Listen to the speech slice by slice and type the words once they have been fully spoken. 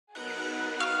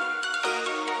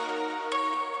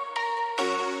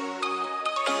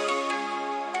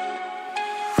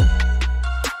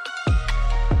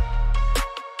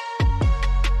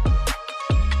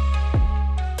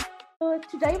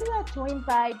joined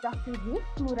by Dr. Ruth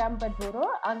Murambadoro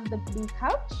on the Blue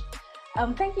Couch.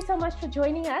 Thank you so much for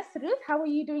joining us, Ruth. How are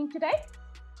you doing today?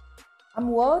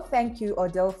 I'm well, thank you,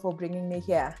 Odile, for bringing me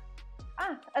here.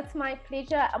 It's my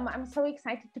pleasure. I'm so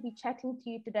excited to be chatting to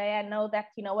you today. I know that,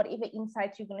 whatever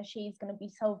insights you're going to share is going to be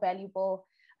so valuable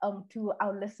to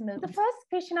our listeners. The first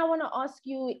question I want to ask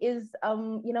you is,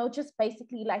 just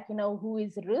basically like, who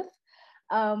is Ruth?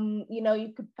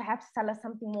 You could perhaps tell us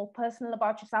something more personal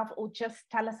about yourself, or just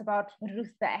tell us about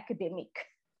Ruth the academic.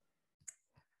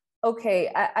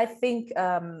 Okay, I think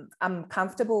I'm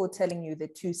comfortable telling you the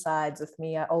two sides of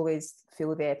me. I always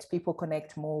feel that people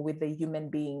connect more with the human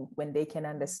being when they can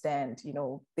understand,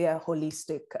 their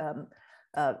holistic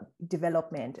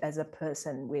development as a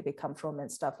person, where they come from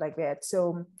and stuff like that.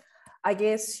 So I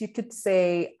guess you could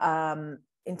say,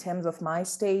 in terms of my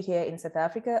stay here in South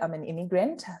Africa, I'm an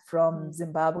immigrant from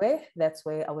Zimbabwe. That's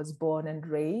where I was born and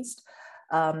raised.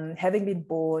 Having been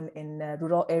born in a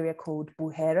rural area called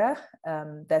Buhera,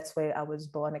 that's where I was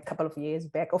born a couple of years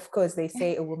back. Of course, they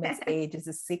say a woman's age is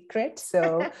a secret,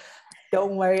 so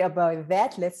don't worry about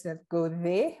that. Let's not go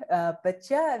there. But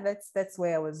yeah, that's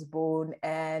where I was born,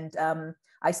 and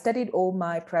I studied all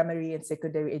my primary and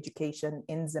secondary education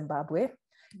in Zimbabwe,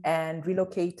 and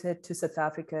relocated to South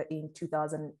Africa in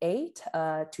 2008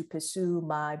 to pursue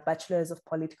my Bachelor's of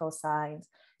Political Science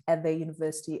at the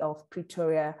University of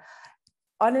Pretoria.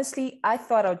 Honestly, I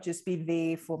thought I'd just be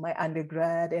there for my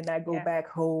undergrad and I go back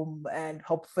home and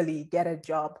hopefully get a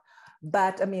job.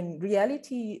 But I mean,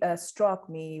 reality struck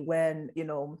me when,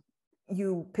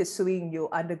 you pursuing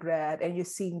your undergrad and you're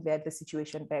seeing that the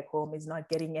situation back home is not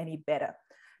getting any better.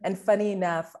 And funny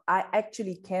enough, I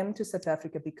actually came to South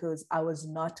Africa because I was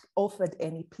not offered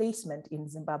any placement in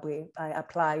Zimbabwe. I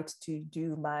applied to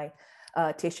do my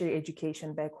tertiary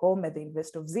education back home at the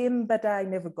University of Zim, but I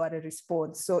never got a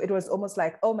response. So it was almost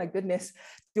like, oh my goodness,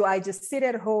 do I just sit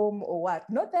at home or what?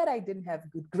 Not that I didn't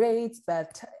have good grades,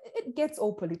 but it gets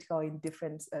all political in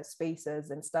different spaces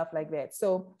and stuff like that.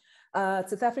 So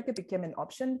South Africa became an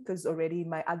option because already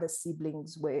my other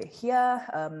siblings were here.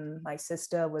 My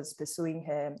sister was pursuing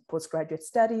her postgraduate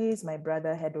studies. My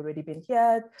brother had already been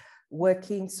here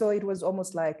working. So it was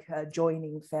almost like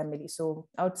joining family. So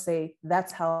I would say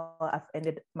that's how I've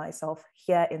ended myself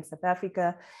here in South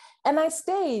Africa. And I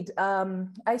stayed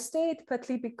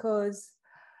partly because,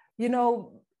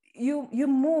 you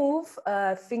move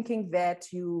thinking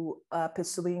that you are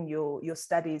pursuing your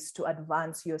studies to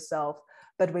advance yourself.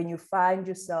 But when you find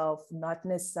yourself not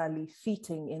necessarily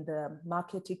fitting in the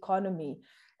market economy,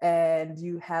 and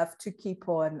you have to keep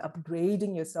on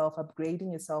upgrading yourself,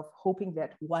 hoping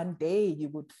that one day you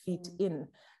would fit in.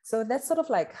 So that's sort of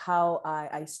like how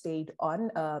I stayed on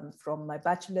from my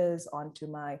bachelor's on to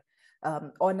my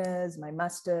honors, my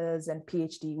master's and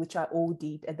PhD, which I all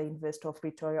did at the University of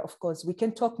Pretoria. Of course, we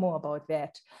can talk more about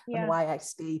that and why I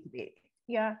stayed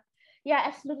there. Yeah,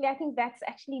 absolutely. I think that's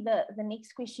actually the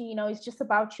next question, is just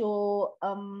about your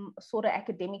sort of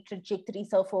academic trajectory.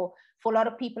 So for a lot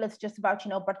of people, it's just about,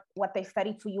 but what they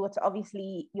studied. For you, it's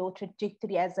obviously your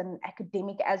trajectory as an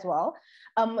academic as well.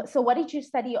 So what did you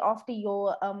study after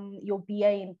your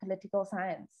BA in political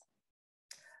science?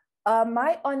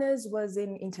 My honors was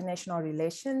in international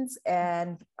relations,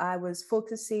 and I was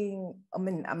focusing,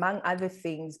 among other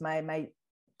things, my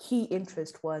key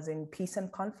interest was in peace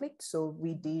and conflict. So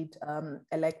we did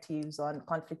electives on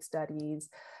conflict studies,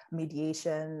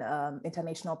 mediation,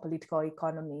 international political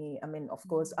economy. Of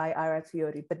course, IRA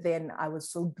theory, but then I was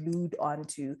so glued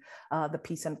onto the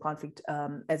peace and conflict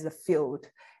as a field.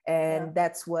 And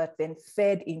that's what then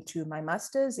fed into my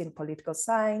master's in political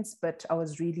science. But I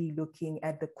was really looking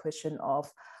at the question of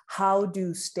how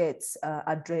do states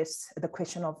address the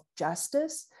question of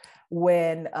justice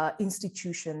when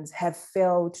institutions have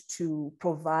failed to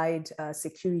provide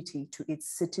security to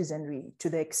its citizenry to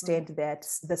the extent that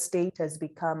the state has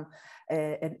become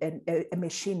a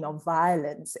machine of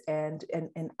violence and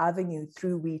an avenue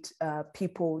through which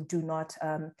people do not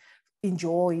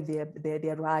enjoy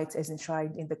their rights as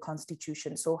enshrined in the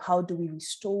Constitution. So how do we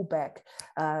restore back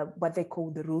what they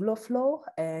call the rule of law?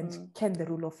 And can the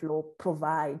rule of law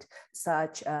provide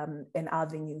such an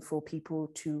avenue for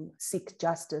people to seek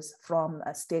justice from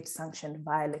state-sanctioned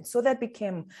violence? So that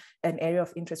became an area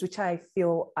of interest, which I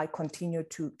feel I continue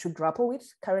to grapple with.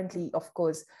 Currently, of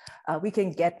course, we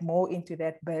can get more into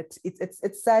that, but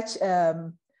it's such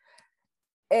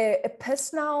a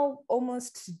personal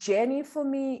almost journey for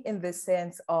me, in the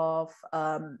sense of,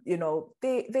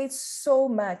 there's so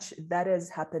much that has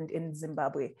happened in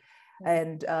Zimbabwe.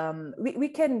 And we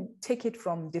can take it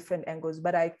from different angles,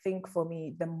 but I think for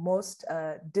me, the most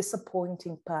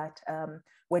disappointing part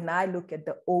when I look at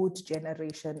the old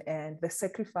generation and the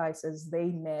sacrifices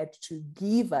they made to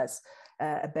give us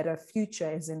a better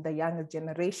future, as in the younger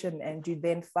generation, and you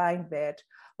then find that,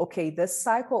 okay, this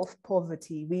cycle of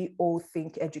poverty we all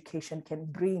think education can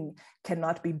bring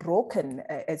cannot be broken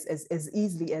as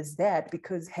easily as that,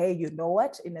 because, hey, you know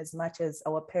what, in as much as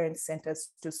our parents sent us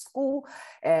to school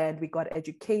and we got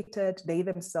educated, they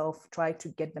themselves tried to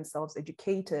get themselves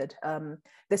educated.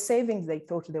 The savings they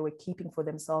thought they were keeping for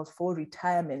themselves for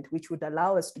retirement, which would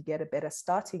allow us to get a better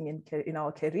starting in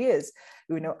our careers,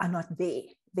 are not there.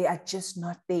 They are just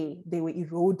not there. They were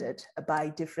eroded by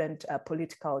different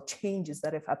political changes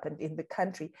that have happened in the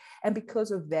country. And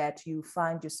because of that, you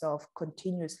find yourself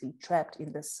continuously trapped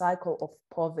in the cycle of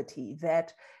poverty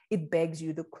that it begs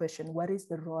you the question, what is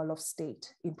the role of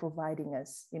state in providing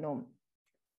us,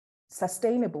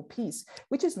 sustainable peace,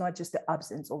 which is not just the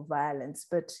absence of violence,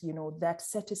 but that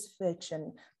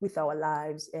satisfaction with our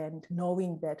lives and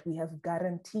knowing that we have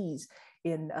guarantees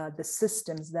in the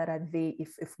systems that are there.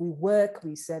 If we work,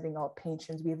 we're serving our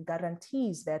pensions, we have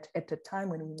guarantees that at the time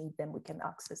when we need them, we can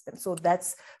access them. So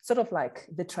that's sort of like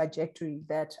the trajectory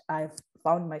that I've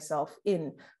found myself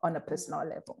in on a personal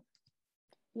level.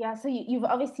 Yeah, so you've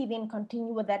obviously then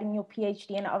continued with that in your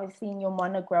PhD and obviously in your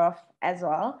monograph as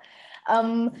well.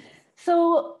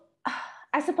 So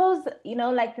I suppose,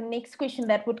 like the next question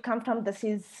that would come from this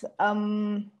is,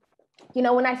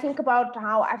 when I think about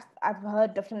how I've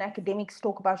heard different academics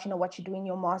talk about, what you do in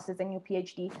your master's and your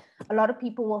PhD, a lot of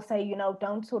people will say,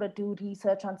 don't sort of do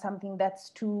research on something that's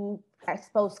too, I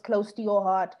suppose, close to your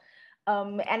heart.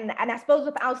 And I suppose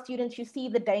with our students, you see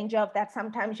the danger of that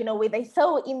sometimes, where they're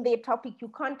so in their topic,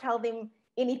 you can't tell them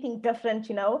anything different,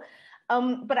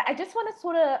 But I just want to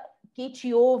sort of get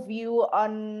your view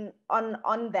on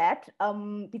that,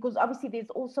 because obviously there's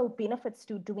also benefits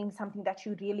to doing something that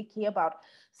you really care about.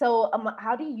 So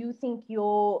how do you think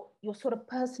your sort of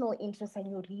personal interests and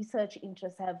your research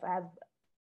interests have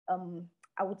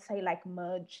I would say, like,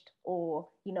 merged or,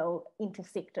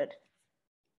 intersected?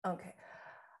 Okay.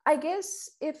 I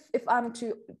guess if I'm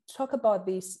to talk about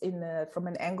this from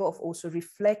an angle of also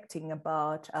reflecting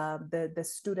about the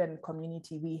student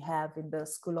community we have in the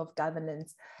School of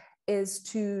Governance, is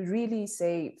to really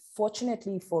say,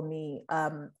 fortunately for me,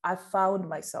 I found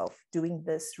myself doing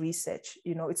this research.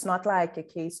 It's not like a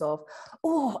case of,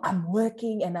 oh, I'm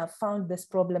working and I found this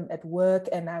problem at work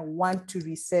and I want to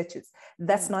research it.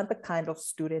 That's not the kind of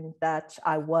student that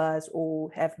I was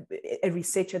or have a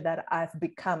researcher that I've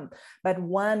become, but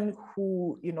one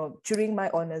who, during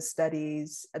my honors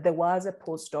studies, there was a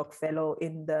postdoc fellow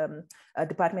in the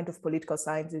Department of Political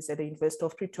Sciences at the University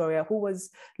of Pretoria who was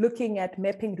looking at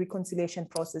mapping reconciliation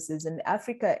processes in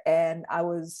Africa. And I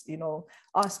was,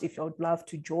 asked if I would love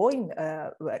to join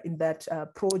in that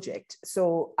project.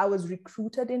 So I was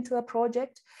recruited into a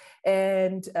project.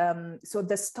 And so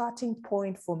the starting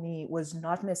point for me was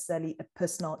not necessarily a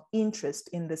personal interest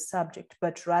in the subject,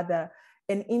 but rather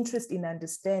an interest in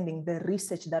understanding the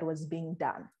research that was being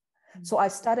done. So I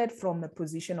started from a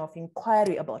position of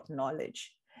inquiry about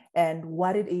knowledge and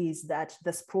what it is that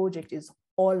this project is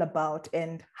all about,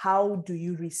 and how do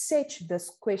you research this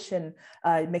question,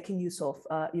 making use of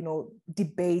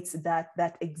debates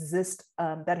that exist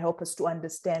that help us to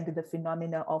understand the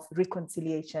phenomena of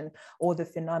reconciliation or the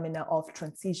phenomena of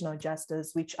transitional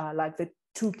justice, which are like the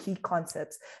two key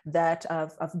concepts that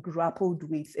I've grappled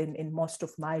with in most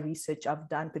of my research I've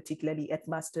done, particularly at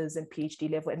master's and PhD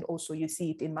level, and also you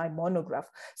see it in my monograph.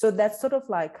 So that's sort of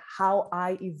like how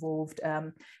I evolved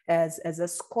as a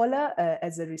scholar,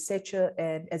 as a researcher,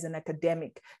 and as an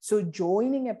academic. So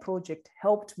joining a project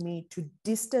helped me to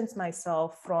distance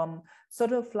myself from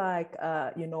sort of like,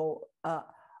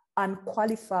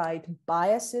 unqualified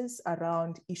biases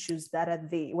around issues that are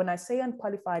there. When I say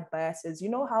unqualified biases, you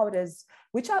know how it is,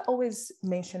 which I always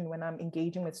mention when I'm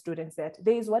engaging with students, that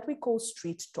there is what we call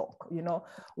street talk,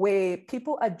 where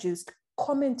people are just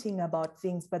commenting about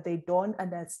things, but they don't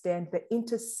understand the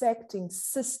intersecting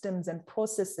systems and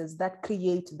processes that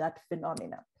create that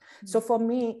phenomena. So for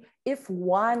me, if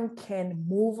one can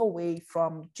move away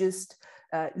from just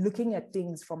looking at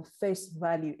things from face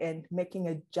value and making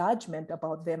a judgment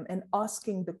about them and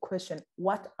asking the question,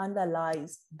 what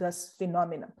underlies this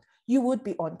phenomenon, you would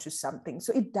be onto something.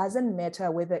 So it doesn't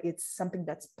matter whether it's something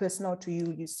that's personal to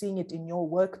you, you're seeing it in your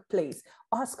workplace.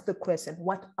 Ask the question,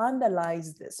 what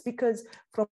underlies this? Because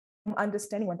from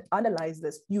understanding what underlies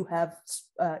this, you have,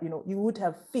 you would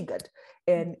have figured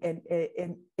an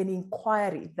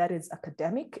inquiry that is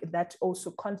academic, that also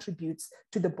contributes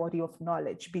to the body of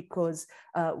knowledge, because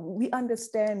we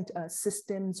understand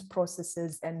systems,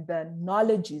 processes, and the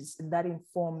knowledges that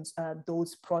informs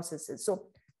those processes. So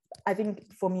I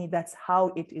think for me, that's how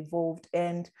it evolved.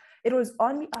 And it was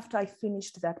only after I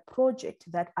finished that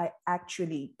project that I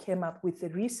actually came up with a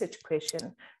research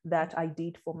question that I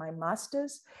did for my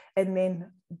master's. And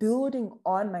then building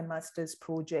on my master's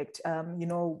project,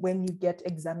 when you get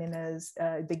examiners,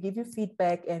 they give you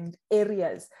feedback and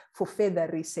areas for further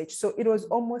research. So it was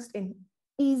almost an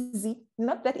easy,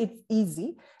 not that it's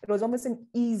easy, it was almost an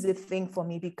easy thing for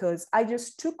me because I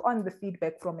just took on the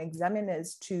feedback from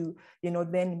examiners to,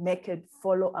 then make a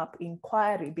follow-up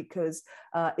inquiry because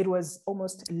it was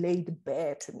almost laid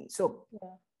bare to me. So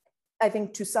I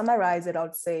think to summarize it, I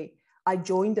would say I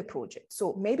joined the project.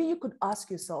 So maybe you could ask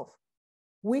yourself,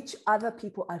 which other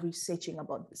people are researching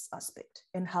about this aspect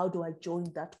and how do I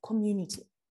join that community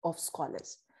of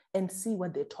scholars and see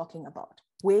what they're talking about?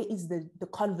 Where is the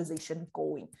conversation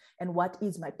going? And what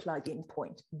is my plug-in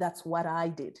point? That's what I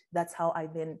did. That's how I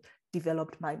then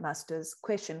developed my master's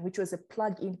question, which was a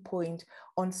plug-in point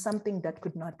on something that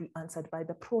could not be answered by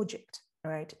the project,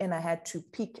 right? And I had to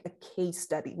pick a case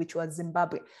study, which was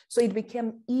Zimbabwe. So it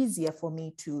became easier for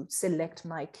me to select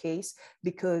my case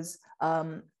because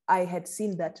I had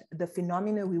seen that the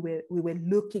phenomena we were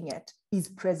looking at is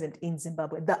present in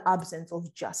Zimbabwe, the absence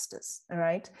of justice,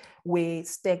 right? Where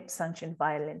state-sanctioned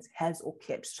violence has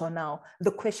occurred. So now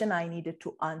the question I needed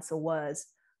to answer was,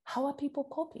 how are people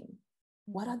coping?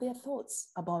 What are their thoughts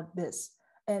about this?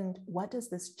 And what does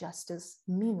this justice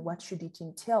mean? What should it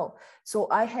entail? So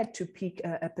I had to pick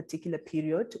a particular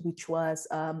period, which was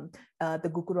the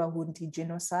Gukurahundi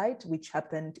genocide, which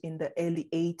happened in the early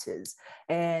 80s.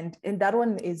 And that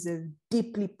one is a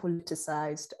deeply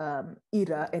politicized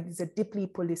era, and it's a deeply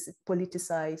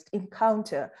politicized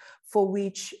encounter for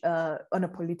which, on a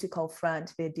political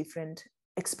front, there are different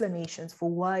explanations for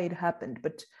why it happened.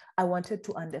 But I wanted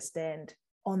to understand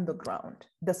on the ground,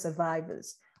 the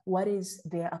survivors, what is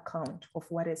their account of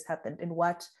what has happened and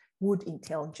what would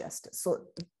entail justice. So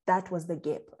that was the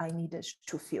gap I needed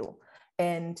to fill.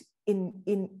 And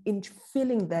in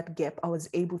filling that gap, I was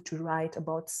able to write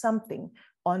about something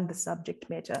on the subject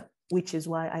matter, which is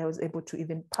why I was able to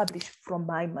even publish from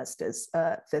my master's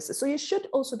thesis. So you should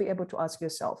also be able to ask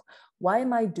yourself, why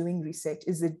am I doing research?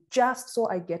 Is it just so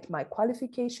I get my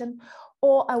qualification?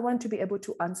 Or I want to be able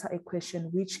to answer a question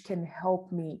which can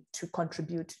help me to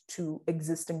contribute to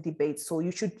existing debates. So you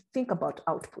should think about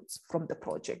outputs from the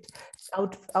project.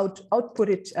 Output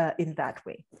it in that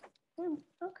way.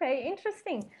 Okay,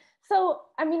 interesting. So,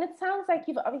 I mean, it sounds like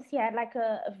you've obviously had like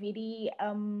a very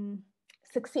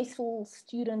successful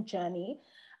student journey.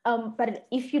 But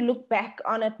if you look back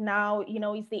on it now,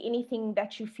 is there anything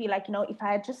that you feel like, if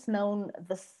I had just known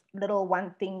this little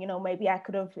one thing, maybe I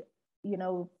could have,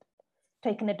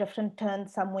 taken a different turn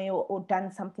somewhere or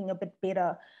done something a bit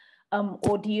better?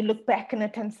 Or do you look back on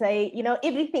it and say,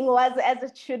 everything was as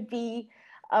it should be?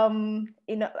 I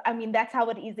mean, that's how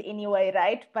it is anyway,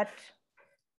 right? But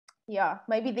yeah,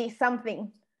 maybe there's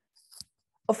something.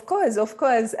 Of course.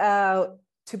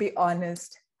 To be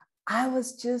honest, I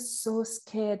was just so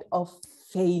scared of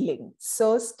failing,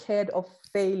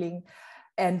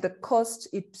 and the cost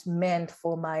it meant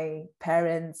for my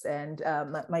parents and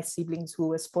my siblings who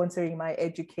were sponsoring my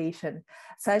education,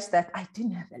 such that I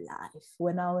didn't have a life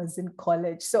when I was in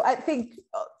college. So I think,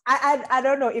 I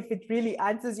don't know if it really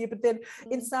answers you, but then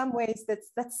in some ways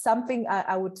that's something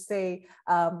I would say,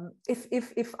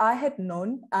 if I had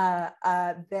known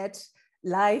that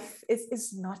life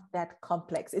is not that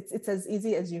complex. It's as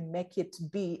easy as you make it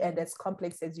be and as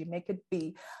complex as you make it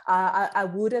be. I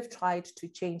would have tried to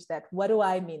change that. What do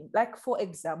I mean? Like, for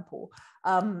example,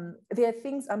 there are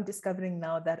things I'm discovering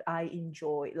now that I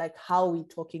enjoy, like how we're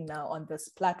talking now on this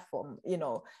platform,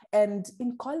 and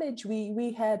in college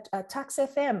we had Tax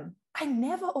FM. I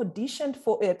never auditioned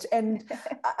for it. And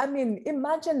I mean,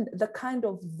 imagine the kind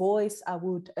of voice I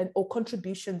would, or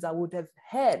contributions I would have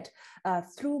had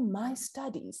through my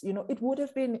studies. It would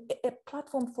have been a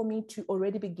platform for me to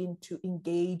already begin to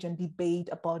engage and debate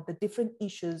about the different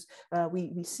issues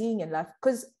we're seeing in life.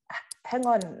 Because hang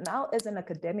on, now as an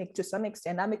academic, to some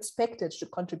extent, I'm expected to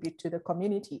contribute to the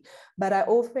community, but I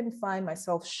often find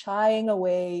myself shying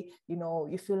away.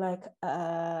 You feel like,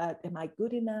 am I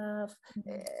good enough?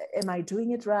 Am I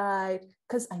doing it right?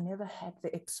 Because I never had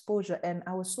the exposure, and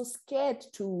I was so scared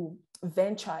to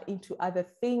venture into other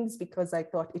things because I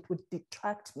thought it would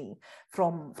detract me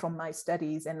from my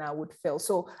studies and I would fail.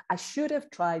 So I should have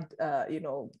tried,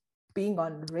 being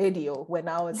on radio when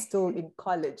I was still in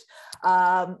college.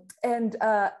 And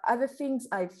other things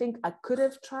I think I could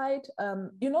have tried,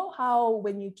 you know how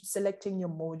when you're selecting your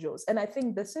modules, and I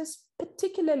think this is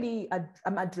particularly,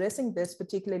 I'm addressing this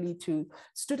particularly to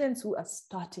students who are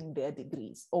starting their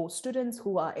degrees, or students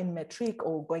who are in matric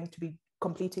or going to be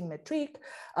completing matric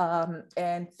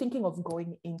and thinking of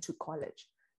going into college.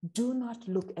 Do not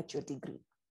look at your degree.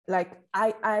 Like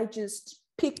I just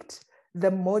picked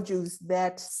the modules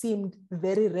that seemed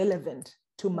very relevant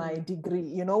to my degree.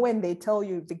 You know, when they tell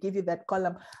you, they give you that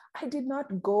column, I did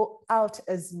not go out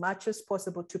as much as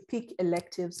possible to pick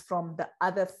electives from the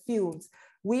other fields,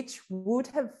 which would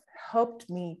have helped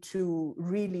me to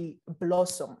really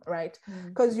blossom, right?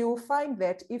 Because you will find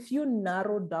that if you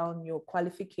narrow down your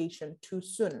qualification too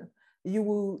soon, you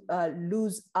will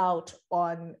lose out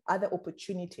on other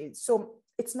opportunities. So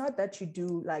it's not that you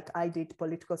do like I did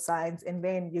political science and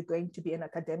then you're going to be an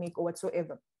academic or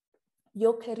whatsoever.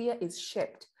 Your career is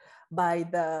shaped by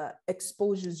the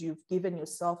exposures you've given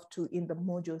yourself to in the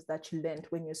modules that you learned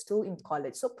when you're still in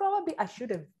college. So probably I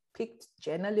should have picked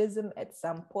journalism at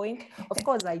some point. Of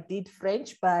course, I did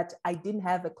French, but I didn't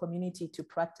have a community to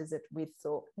practice it with.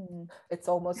 So it's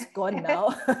almost gone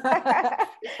now.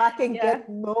 If I can get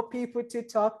more people to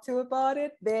talk to about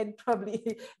it, then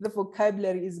probably the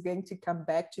vocabulary is going to come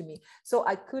back to me. So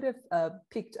I could have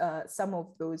picked some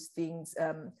of those things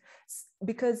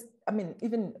because, I mean,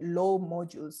 even low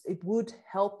modules, it would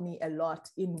help me a lot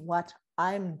in what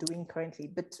I'm doing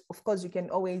currently. But of course, you can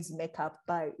always make up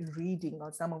by reading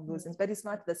on some of those things, but it's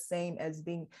not the same as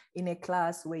being in a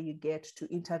class where you get to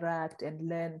interact and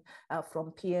learn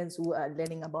from peers who are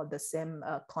learning about the same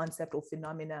concept or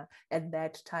phenomena at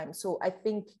that time. So I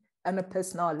think on a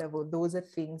personal level, those are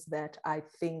things that I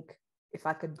think if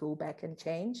I could go back and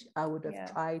change, I would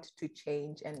have tried to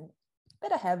change and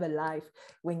better have a life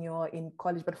when you're in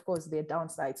college. But of course, there are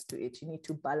downsides to it. You need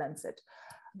to balance it.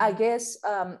 I guess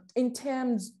in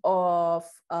terms of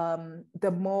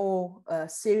the more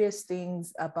serious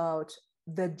things about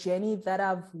the journey that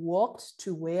I've walked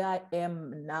to where I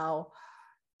am now,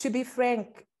 to be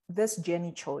frank, this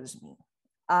journey chose me.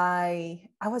 I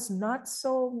was not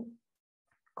so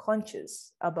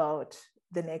conscious about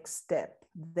the next step,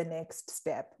 the next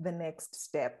step, the next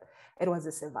step. It was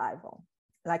a survival.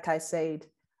 Like I said,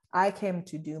 I came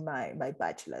to do my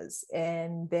bachelor's,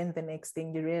 and then the next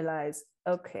thing you realize,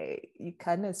 okay, you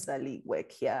can't necessarily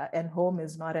work here and home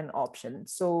is not an option.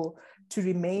 So to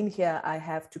remain here, I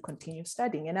have to continue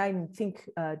studying. And I think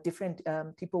different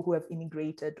people who have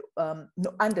immigrated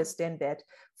understand that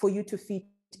for you to fit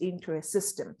into a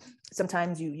system,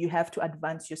 sometimes you have to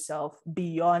advance yourself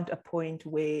beyond a point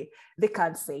where they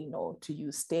can't say no to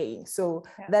you staying. So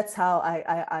that's how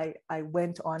I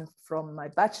went on from my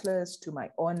bachelor's to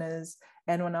my honors.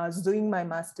 And when I was doing my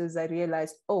master's, I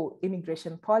realized, oh,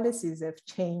 immigration policies have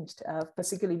changed,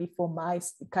 particularly for my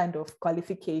kind of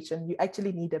qualification. You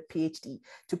actually need a PhD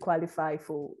to qualify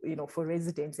for, for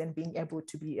residence and being able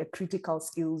to be a critical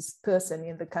skills person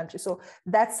in the country. So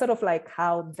that's sort of like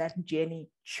how that journey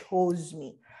chose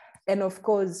me. And of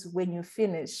course, when you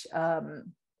finish,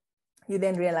 you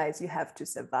then realize you have to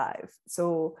survive.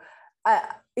 So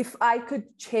if I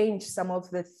could change some of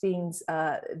the things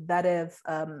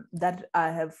that I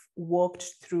have walked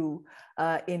through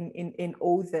in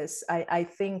all this, I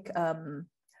think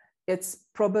it's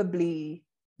probably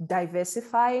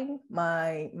diversifying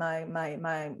my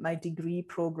degree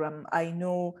program. I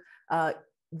know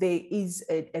there is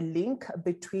a link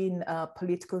between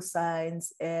political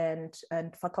science and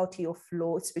faculty of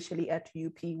law, especially at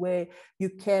UP, where you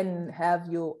can have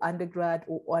your undergrad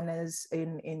or honors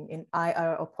in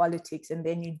IR or politics, and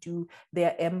then you do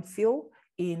their MPhil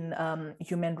in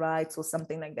human rights or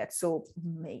something like that. So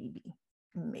maybe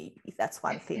that's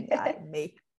one thing I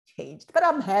may change, but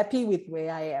I'm happy with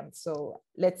where I am. So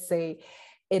let's say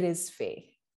it is fair.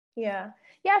 Yeah,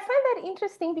 I find that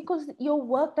interesting because your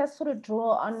work does sort of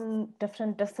draw on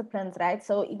different disciplines, right?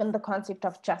 So even the concept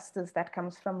of justice that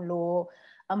comes from law,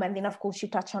 and then of course you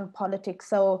touch on politics.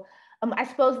 So I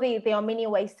suppose there are many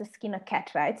ways to skin a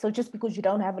cat, right? So just because you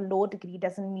don't have a law degree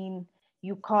doesn't mean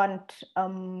you can't,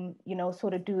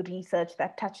 sort of do research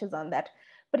that touches on that.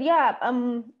 But yeah,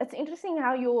 it's interesting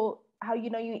how you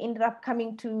ended up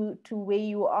coming to where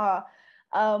you are,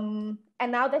 and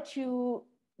now that you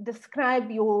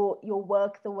describe your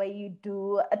work the way you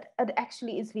do, it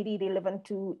actually is really relevant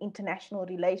to international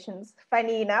relations,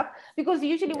 funny enough, because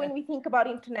usually when we think about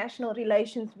international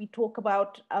relations, we talk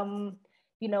about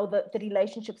the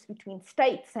relationships between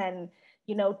states and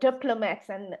diplomats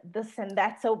and this and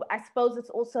that. So I suppose it's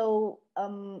also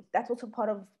that's also part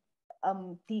of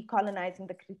decolonizing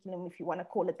the curriculum, if you want to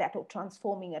call it that, or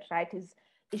transforming it, right, is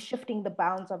shifting the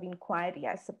bounds of inquiry,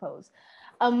 I suppose.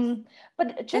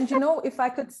 But just, and if I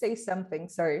could say something,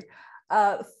 sorry,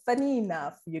 funny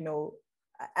enough,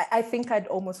 I think I'd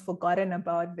almost forgotten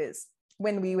about this.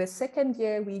 When we were second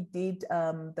year, we did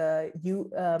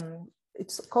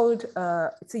it's called,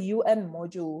 it's a UN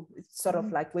module. It's sort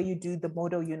of like where you do the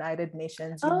Model United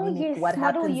Nations. Oh, yes, what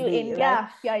Model happens UN, there, right?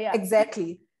 yeah.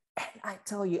 Exactly. And I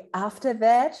tell you, after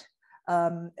that,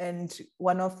 and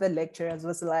one of the lecturers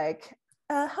was like,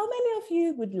 how many of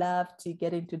you would love to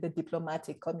get into the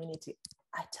diplomatic community?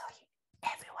 I tell you,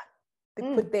 everyone.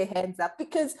 They put their hands up,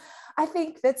 because I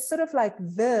think that's sort of like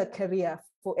the career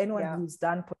for anyone who's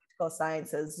done political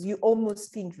sciences. You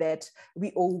almost think that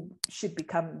we all should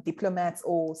become diplomats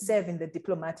or serve in the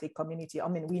diplomatic community. I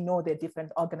mean, we know there are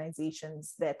different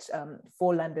organizations that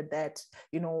fall under that.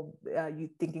 You're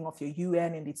thinking of your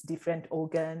UN and its different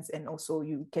organs, and also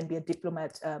you can be a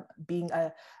diplomat being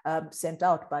sent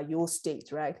out by your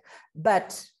state, right?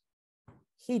 But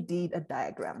he did a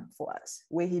diagram for us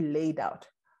where he laid out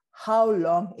how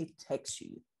long it takes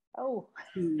you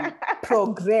to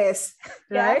progress,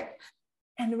 right?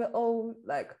 And we're all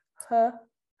like, huh?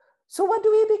 So what do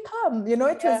we become? It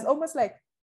was almost like,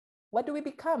 what do we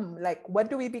become? Like, what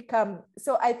do we become?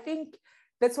 So I think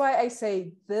that's why I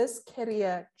say this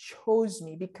career chose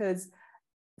me, because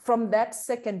from that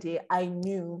second year, I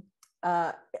knew,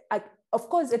 of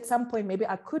course, at some point, maybe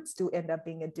I could still end up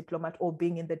being a diplomat or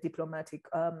being in the diplomatic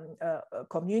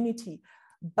community.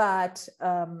 But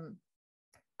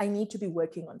I need to be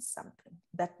working on something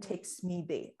that takes me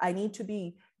there. I need to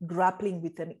be grappling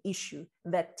with an issue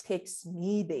that takes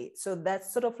me there. So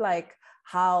that's sort of like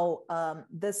how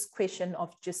this question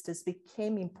of justice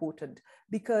became important,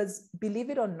 because believe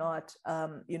it or not,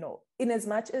 in as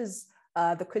much as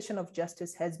the question of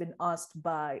justice has been asked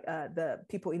by the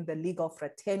people in the legal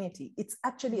fraternity, it's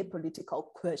actually a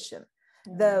political question.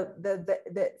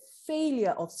 The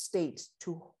failure of state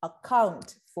to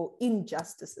account for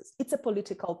injustices, it's a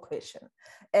political question,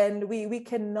 and we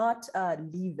cannot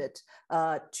leave it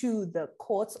to the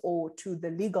courts or to the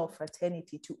legal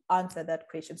fraternity to answer that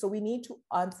question. So we need to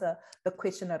answer the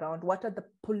question around what are the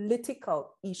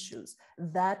political issues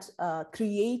that are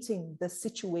creating the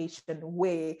situation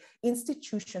where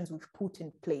institutions we've put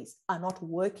in place are not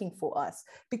working for us.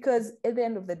 Because at the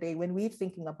end of the day, when we're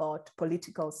thinking about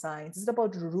political science, it's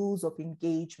about rules of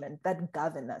engagement that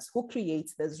govern us. Who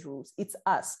creates those rules? It's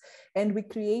us. And we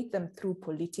create them through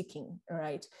politicking,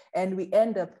 right? And we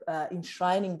end up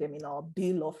enshrining them in our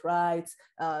Bill of Rights.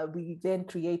 We then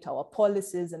create our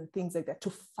policies and things like that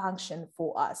to function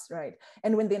for us, right?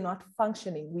 And when they're not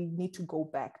functioning, we need to go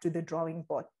back to the drawing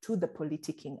board, to the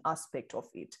politicking aspect of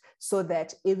it, so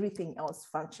that everything else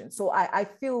functions. So I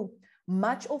feel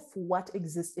much of what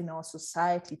exists in our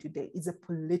society today is a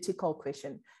political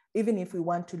question. Even if we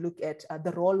want to look at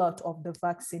the rollout of the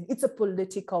vaccine, it's a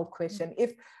political question.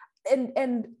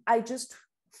 And I just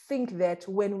think that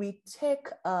when we take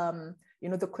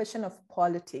the question of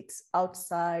politics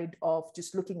outside of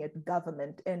just looking at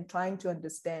government and trying to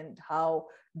understand how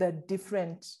the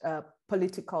different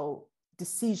political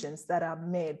decisions that are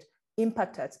made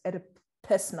impact us at a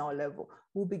personal level,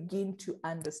 we'll begin to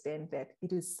understand that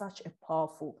it is such a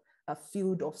powerful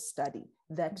field of study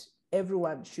that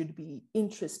everyone should be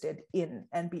interested in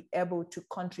and be able to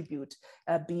contribute,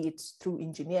 be it through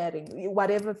engineering,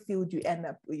 whatever field you end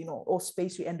up, or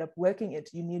space you end up working in,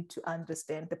 you need to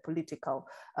understand the political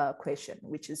question,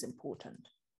 which is important.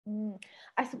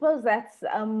 I suppose that's,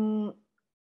 where,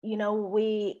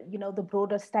 the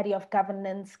broader study of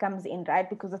governance comes in, right?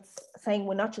 Because it's saying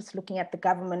we're not just looking at the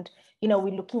government, we're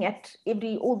looking at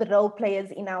all the role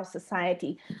players in our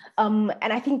society. And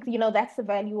I think, that's the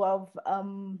value of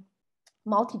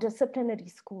multidisciplinary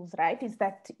schools, right? Is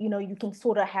that, you can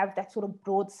sort of have that sort of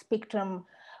broad spectrum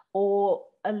or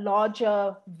a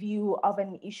larger view of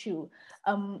an issue,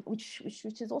 which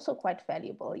is also quite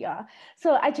valuable. Yeah.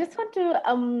 So I just want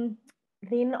to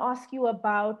then ask you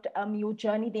about your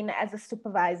journey then as a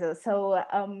supervisor. So,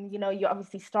 you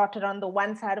obviously started on the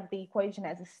one side of the equation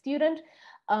as a student,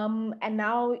 and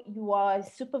now you are a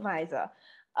supervisor.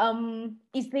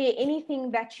 Is there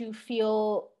anything that you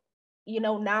feel,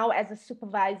 now as a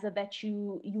supervisor that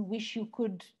you wish you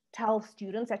could tell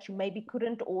students that you maybe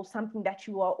couldn't, or something that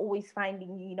you are always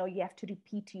finding, you have to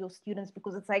repeat to your students?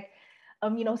 Because it's like,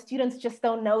 students just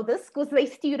don't know this because they're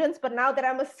students, but now that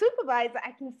I'm a supervisor,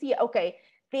 I can see, okay,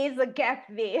 there's a gap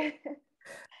there.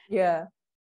 Yeah.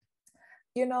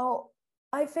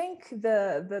 I think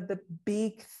the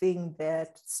big thing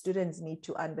that students need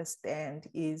to understand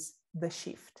is the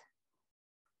shift.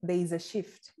 there is a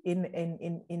shift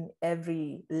in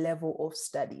every level of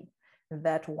study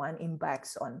that one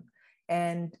embarks on.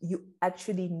 And you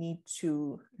actually need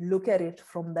to look at it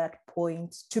from that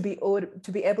point to be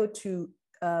able to,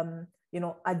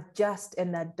 adjust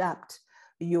and adapt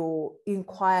your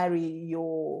inquiry,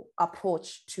 your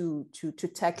approach to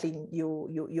tackling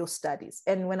your studies.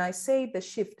 And when I say the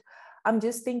shift, I'm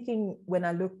just thinking, when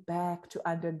I look back to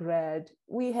undergrad,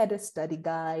 we had a study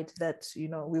guide that,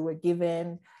 we were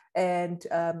given. And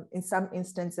in some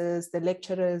instances, the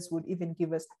lecturers would even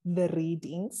give us the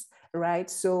readings, right?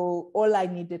 So all I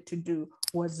needed to do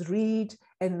was read,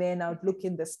 and then I would look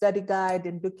in the study guide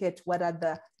and look at what are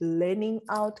the learning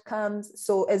outcomes.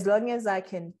 So as long as I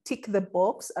can tick the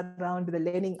box around the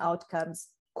learning outcomes,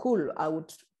 cool, I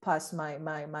would pass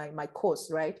my course,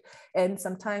 right? And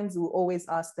sometimes we always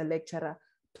ask the lecturer,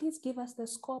 please give us the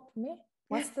scope, me.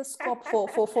 What's the scope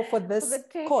for this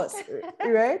course,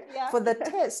 right? Yeah. For the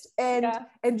test.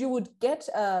 And you would get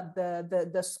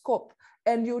the scope,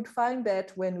 and you would find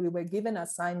that when we were given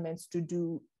assignments to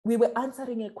do, we were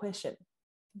answering a question.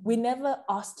 We never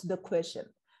asked the question.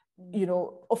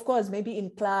 Of course, maybe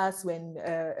in class when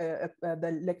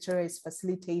the lecturer is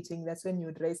facilitating, that's when you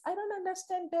would raise, I don't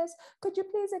understand this. Could you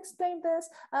please explain this?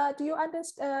 Do you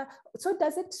understand? So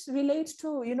does it relate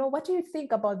to, what do you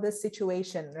think about this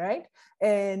situation, right?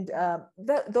 And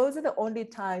those are the only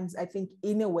times, I think,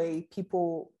 in a way,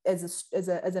 people, as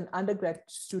an undergrad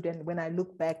student, when I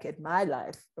look back at my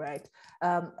life, right,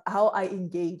 how I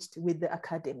engaged with the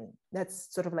academy.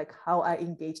 That's sort of like how I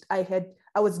engaged. I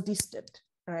was distant.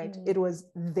 Right. It was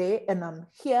there and I'm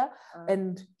here.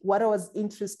 And what I was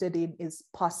interested in is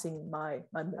passing my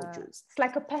modules. It's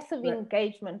like a passive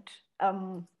engagement.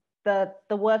 The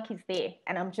work is there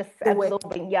and I'm just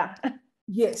absorbing. Yeah.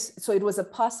 Yes. So it was a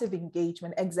passive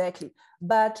engagement. Exactly.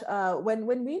 But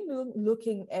when we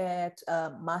looking at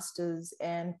master's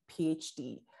and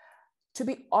PhD, to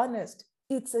be honest,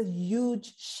 it's a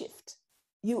huge shift.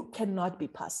 You cannot be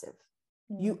passive.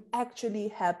 You actually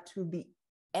have to be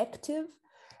active.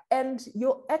 And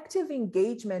your active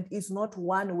engagement is not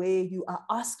one way you are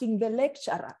asking the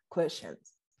lecturer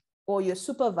questions or your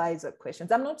supervisor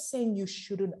questions. I'm not saying you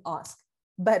shouldn't ask,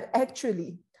 but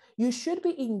actually you should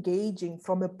be engaging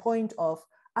from a point of,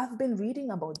 I've been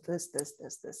reading about this,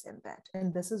 and that,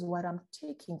 and this is what I'm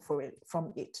taking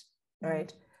from it,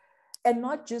 right? And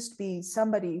not just be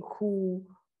somebody who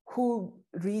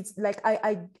reads, like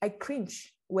I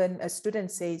cringe when a student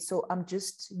says, so I'm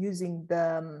just using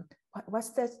the what's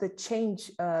that, the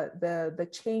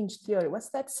change theory, what's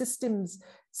that, systems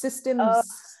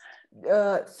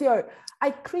theory.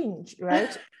 I cringe,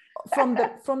 right? from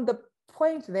the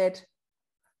point that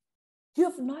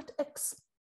you've not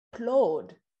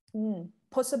explored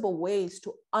possible ways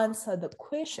to answer the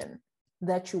question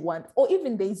that you want, or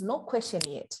even there is no question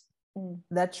yet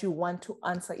that you want to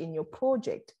answer in your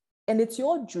project, and it's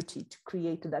your duty to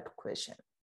create that question.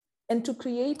 And to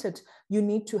create it, you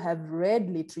need to have read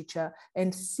literature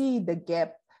and see the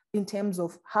gap in terms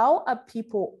of how are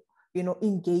people,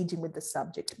 engaging with the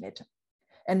subject matter,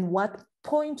 and what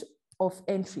point of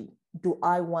entry do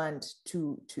I want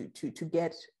to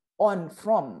get on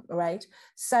from, right?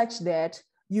 Such that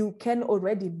you can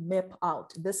already map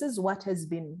out, this is what has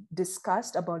been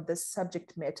discussed about this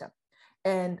subject matter,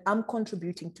 and I'm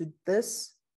contributing to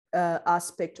this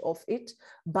aspect of it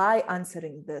by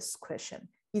answering this question,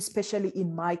 especially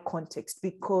in my context,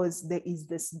 because there is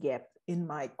this gap in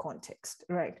my context,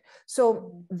 right?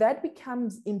 So that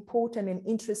becomes important and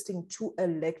interesting to a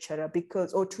lecturer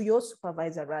or to your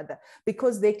supervisor rather,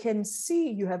 because they can see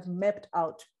you have mapped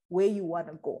out where you want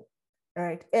to go,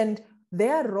 right? And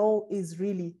their role is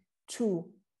really to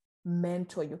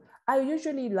mentor you. I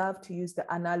usually love to use the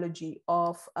analogy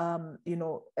of, at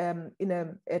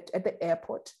the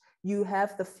airport, you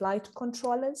have the flight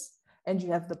controllers and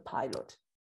you have the pilot.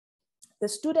 The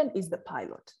student is the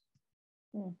pilot.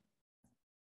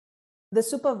 The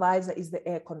supervisor is the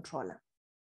air controller.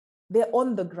 They're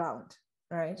on the ground,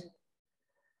 right?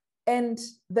 And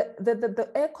the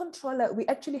air controller, we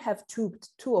actually have two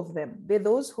of them. There are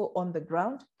those who are on the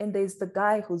ground, and there's the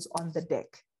guy who's on the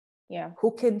deck,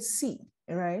 who can see,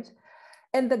 right?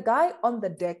 And the guy on the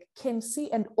deck can see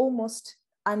and almost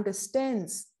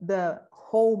understands the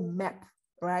whole map,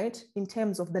 right? In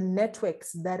terms of the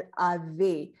networks that are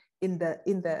there in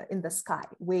the sky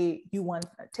where you want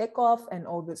to take off and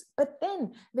all this. But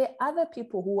then there are other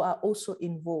people who are also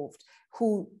involved,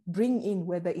 who bring in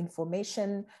weather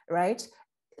information, right?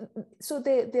 So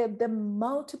there are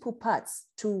multiple parts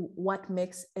to what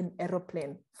makes an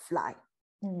aeroplane fly.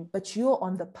 But you're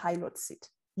on the pilot seat.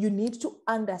 you need to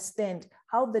understand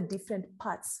how the different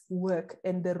parts work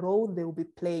and the role they will be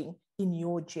playing in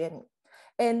your journey.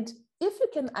 And if you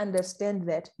can understand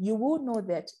that, you will know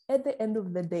that at the end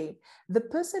of the day, the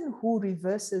person who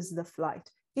reverses the flight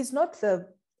is not the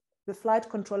flight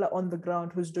controller on the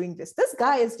ground who's doing this. This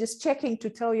guy is just checking to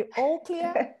tell you, all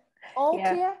clear, all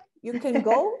clear, you can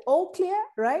go, all clear,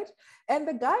 right? And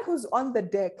the guy who's on the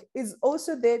deck is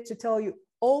also there to tell you,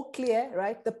 all clear,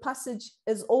 right? The passage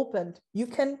is opened. You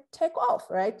can take off,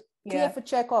 right? Clear for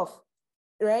check off,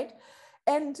 right?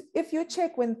 And if you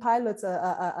check when pilots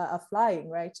are flying,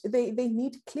 right, they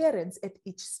need clearance at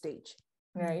each stage,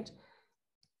 right?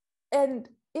 And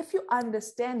if you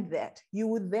understand that, you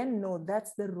would then know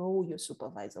that's the role your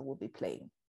supervisor will be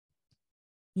playing.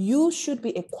 You should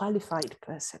be a qualified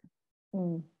person.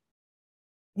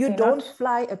 You don't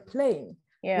fly a plane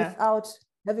without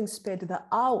having spent the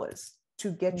hours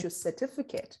to get your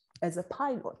certificate as a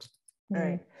pilot,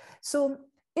 right? So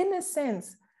in a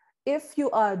sense, if you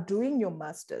are doing your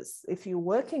master's, if you're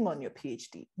working on your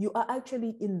PhD, you are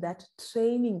actually in that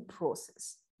training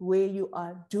process where you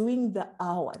are doing the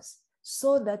hours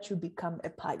so that you become a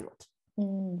pilot.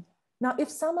 Now, if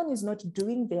someone is not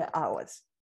doing their hours,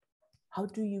 how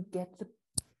do you get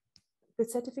the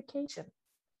certification?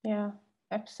 Yeah,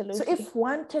 absolutely. So if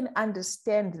one can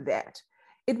understand that,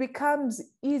 it becomes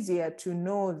easier to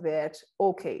know that,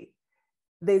 okay,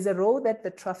 there's a role that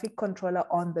the traffic controller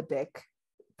on the deck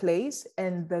plays,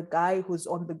 and the guy who's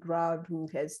on the ground who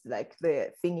has like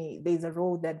the thingy, there's a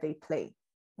role that they play,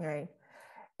 right?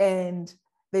 And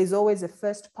there's always a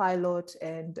first pilot,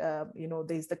 and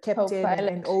there's the captain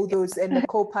and all those, and the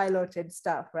co-pilot and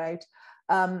stuff, right?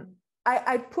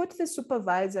 I put the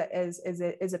supervisor as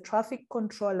a traffic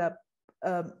controller,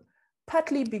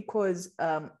 partly because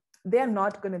they're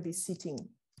not going to be sitting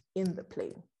in the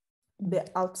plane. They're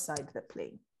outside the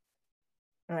plane,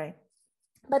 right?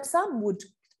 But some would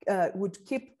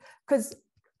keep, because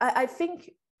I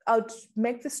think I would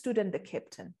make the student the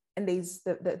captain, and there's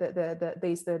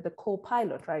the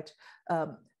co-pilot, right?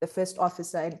 The first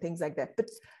officer and things like that. But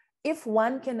if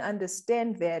one can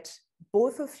understand that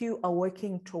both of you are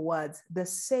working towards the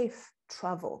safe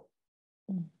travel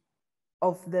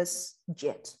of this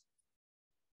jet,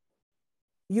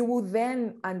 you will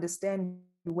then understand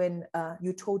when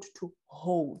you're told to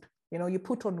hold, you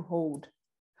put on hold,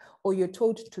 or you're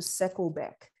told to circle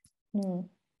back,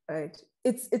 right?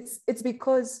 It's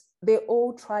because they're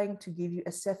all trying to give you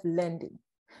a safe landing.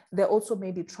 They're also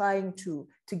maybe trying to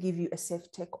give you a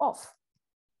safe takeoff,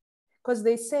 because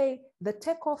they say the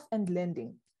takeoff and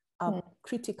landing are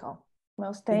critical.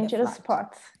 Most dangerous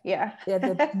parts. Yeah. They're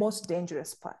the most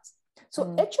dangerous parts.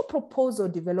 So at your proposal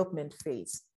development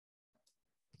phase,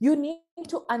 you need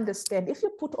to understand, if you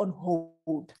put on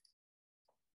hold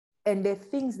and there are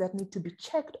things that need to be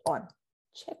checked on,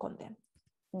 check on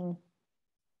them.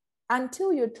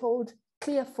 Until you're told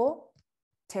clear for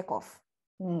takeoff,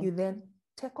 you then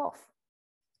take off.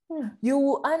 You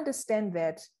will understand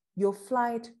that your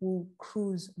flight will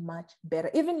cruise much better.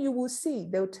 Even you will see,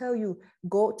 they'll tell you,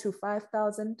 go to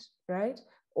 5,000, right?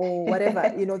 Or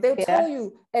whatever, they'll tell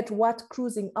you at what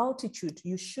cruising altitude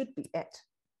you should be at.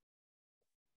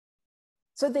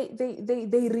 So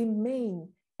they remain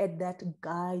at that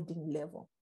guiding level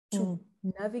to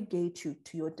navigate you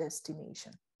to your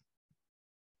destination.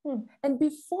 And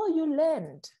before you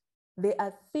land, there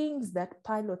are things that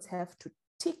pilots have to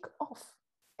tick off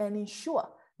and ensure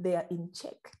they are in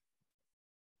check,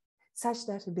 such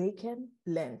that they can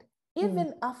land.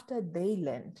 Even after they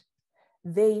land,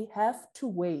 they have to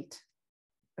wait,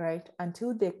 right,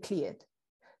 until they're cleared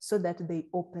so that they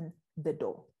open the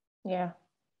door. Yeah.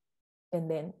 And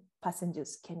then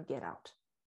passengers can get out.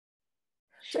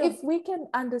 Sure. So if we can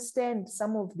understand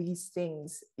some of these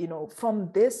things,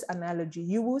 from this analogy,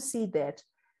 you will see that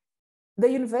the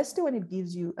university, when it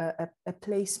gives you a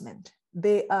placement,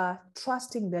 they are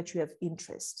trusting that you have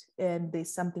interest and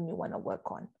there's something you want to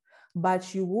work on.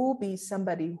 But you will be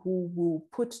somebody who will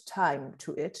put time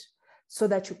to it so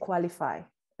that you qualify,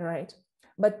 right?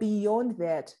 But beyond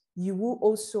that, you will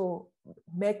also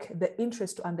make the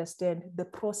interest to understand the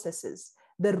processes,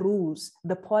 the rules,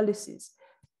 the policies.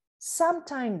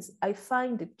 Sometimes I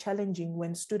find it challenging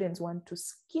when students want to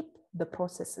skip the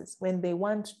processes,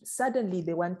 when suddenly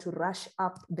they want to rush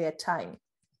up their time,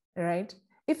 right?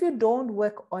 If you don't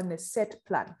work on a set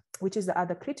plan, which is the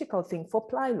other critical thing for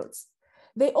pilots,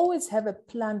 they always have a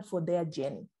plan for their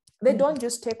journey. They don't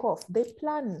just take off, they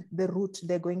plan the route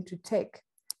they're going to take.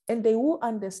 And they will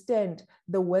understand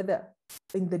the weather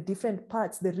in the different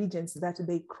parts, the regions that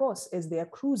they cross as they are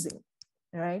cruising,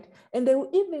 right? And they will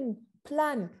even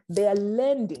plan their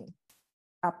landing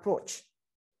approach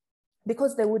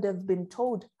because they would have been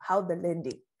told how the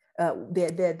landing,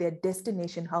 their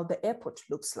destination, how the airport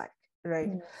looks like,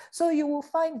 right? So you will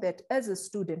find that as a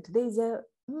student, there's a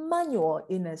manual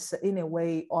in a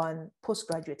way on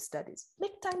postgraduate studies.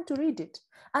 Make time to read it.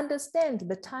 Understand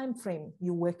the time frame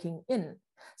you're working in,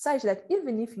 such that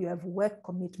even if you have work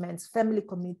commitments, family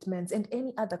commitments, and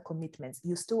any other commitments,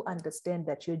 you still understand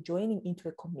that you're joining into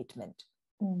a commitment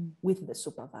with the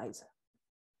supervisor,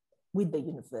 with the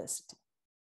university.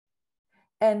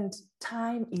 And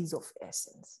time is of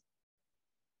essence.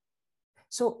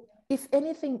 So if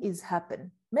anything is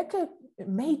happen, make a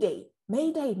mayday.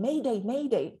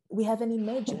 We have an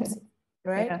emergency,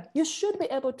 right? Yeah. You should be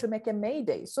able to make a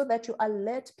mayday so that you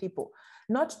alert people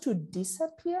not to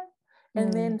disappear.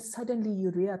 And then suddenly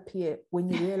you reappear when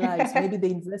you realize maybe the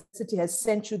university has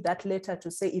sent you that letter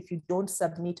to say, if you don't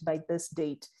submit by this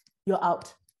date, you're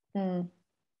out. Yeah.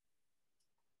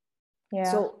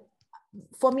 So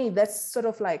for me, that's sort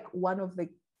of like one of the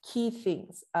key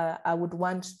things I would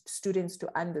want students to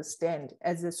understand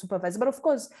as a supervisor. But of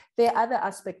course, there are other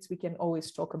aspects we can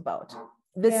always talk about.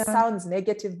 This sounds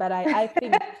negative, but I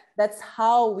think that's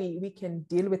how we can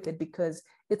deal with it, because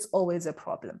it's always a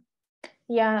problem.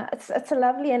 Yeah, it's a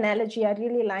lovely analogy. I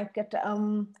really like it.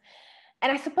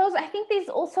 And I suppose, I think there's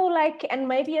also like, and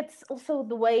maybe it's also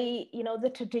the way, you know, the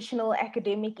traditional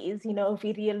academic is, you know,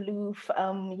 very aloof,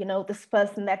 you know, this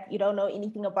person that you don't know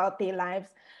anything about their lives.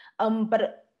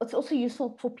 But it's also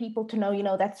useful for people to know, you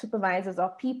know, that supervisors are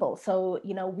people. So,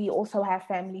 you know, we also have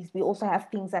families, we also have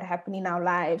things that happen in our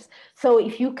lives. So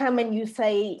if you come and you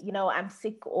say, you know, I'm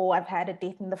sick, or I've had a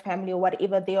death in the family, or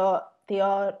whatever, there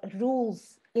are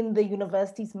rules in the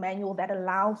university's manual that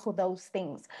allow for those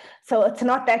things. So it's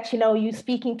not that, you know, you're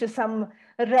speaking to some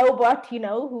robot, you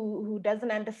know, who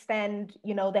doesn't understand,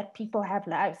 you know, that people have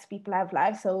lives.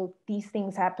 So these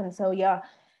things happen. So yeah,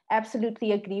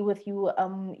 absolutely agree with you.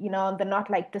 You know, they're not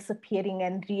like disappearing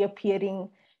and reappearing,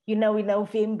 you know, in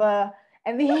November,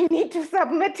 and then you need to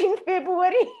submit in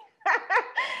February.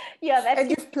 Yeah, that's, and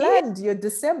you've planned your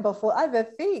December for other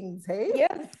things, hey?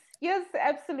 Yes,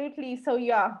 absolutely. So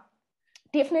yeah,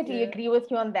 definitely agree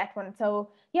with you on that one. So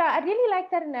yeah, I really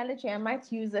like that analogy. I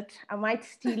might use it. I might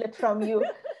steal it from you.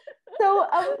 So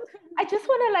I just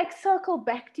want to like circle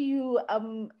back to you,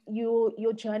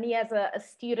 your journey as a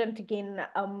student again,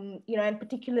 you know, and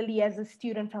particularly as a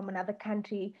student from another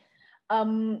country.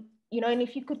 You know, and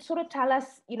if you could sort of tell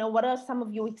us, you know, what are some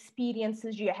of your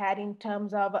experiences you had in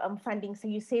terms of funding? So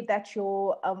you said that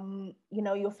your, you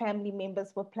know, your family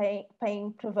members were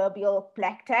paying proverbial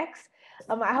black tax.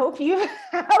 I hope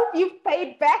you've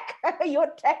paid back your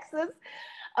taxes.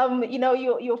 You know,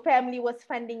 your family was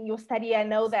funding your study. I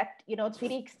know that, you know, it's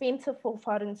very expensive for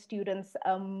foreign students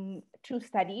to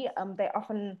study. They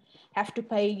often have to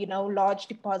pay, you know, large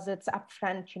deposits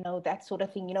upfront, you know, that sort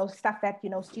of thing, you know, stuff that,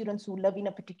 you know, students who live in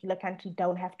a particular country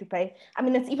don't have to pay. I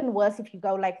mean, it's even worse if you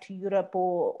go like to Europe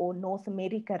or North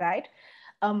America, right?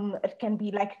 It can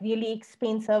be like really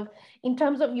expensive. In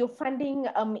terms of your funding,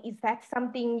 is that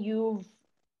something you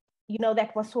know,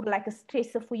 that was sort of like a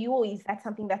stressor for you, or is that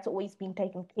something that's always been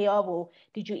taken care of, or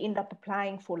did you end up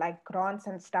applying for like grants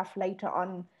and stuff later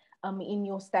on in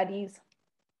your studies?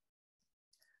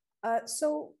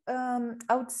 So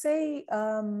I would say,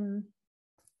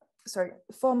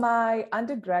 for my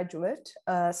undergraduate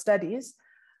studies,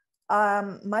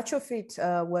 much of it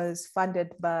was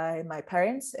funded by my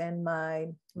parents and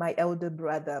my elder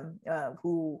brother,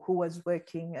 who was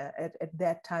working at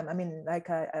that time. I mean, like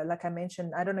I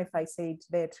mentioned, I don't know if I said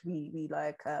that we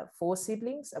like 4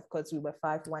 siblings. Of course, we were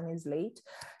 5. One is late,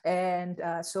 and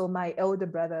so my elder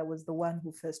brother was the one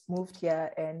who first moved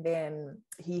here, and then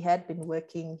he had been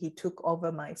working. He took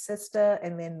over my sister,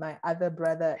 and then my other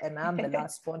brother, and I'm the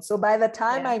last one. So by the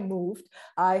time I moved,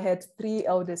 I had 3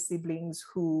 elder siblings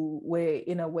who were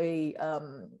in a way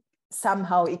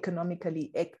somehow economically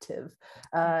active.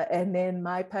 And then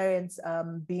my parents,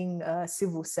 being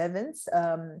civil servants,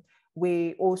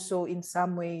 were also in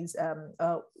some ways,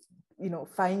 you know,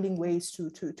 finding ways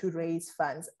to raise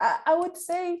funds. I would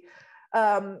say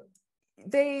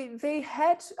they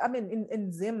had, I mean,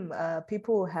 in Zim,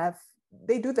 people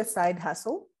they do the side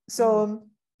hustle. So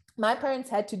my parents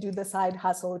had to do the side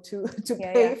hustle to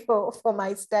pay for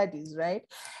my studies, right?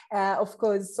 Of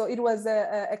course, so it was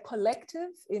a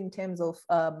collective in terms of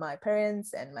my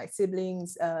parents and my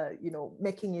siblings, you know,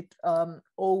 making it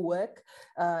all work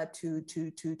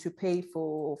to pay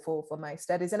for my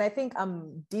studies. And I think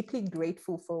I'm deeply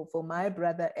grateful for my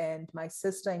brother and my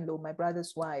sister-in-law, my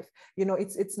brother's wife. You know,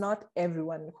 it's not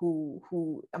everyone who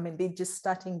I mean, they're just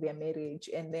starting their marriage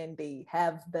and then they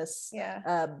have this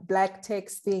black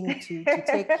tax thing to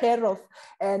take care of,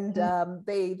 and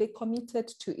they committed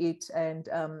to it, and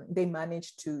they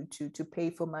managed to pay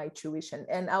for my tuition.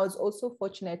 And I was also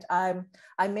fortunate.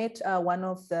 I met one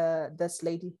of this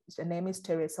lady. Her name is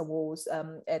Teresa Walls,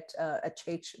 at a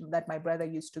church that my brother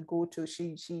used to go to.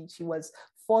 She was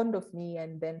fond of me,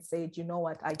 and then said, you know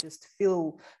what, I just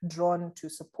feel drawn to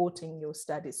supporting your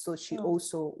studies. So she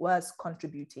also was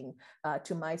contributing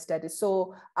to my studies.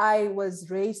 So I was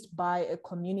raised by a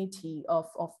community of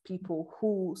people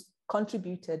who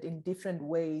contributed in different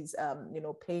ways, you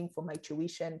know, paying for my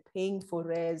tuition, paying for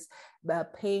res,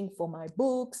 paying for my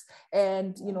books,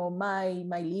 and, you know, my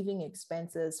living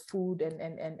expenses, food,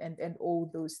 and all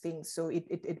those things. So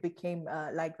it became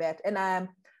like that. And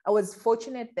I was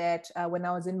fortunate that when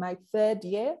I was in my third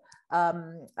year,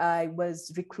 I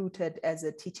was recruited as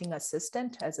a teaching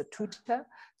assistant, as a tutor.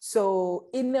 So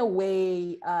in a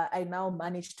way, I now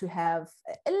managed to have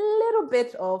a little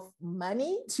bit of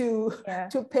money to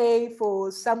pay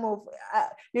for some of,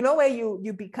 you know, where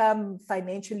you become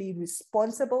financially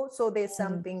responsible. So there's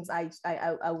some things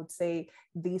I would say,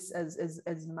 this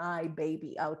as my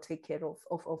baby, I'll take care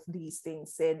of these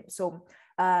things. And so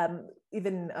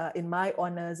even in my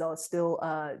honors, I was still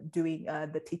doing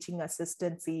the teaching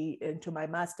assistancy. Into my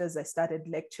master's, I started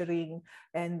lecturing,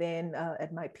 and then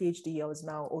at my PhD, I was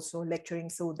now also lecturing.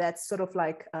 So that's sort of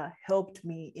like helped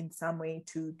me in some way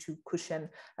to cushion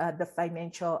the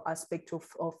financial aspect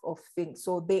of things.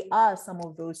 So there are some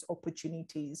of those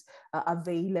opportunities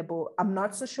available. I'm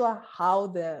not so sure how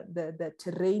the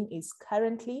terrain is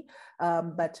currently,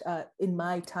 but in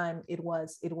my time, it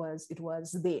was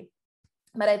there.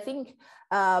 But I think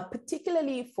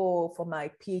particularly for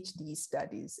my PhD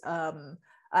studies,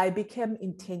 I became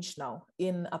intentional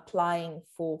in applying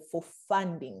for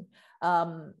funding,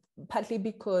 partly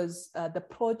because the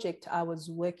project I was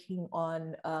working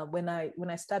on when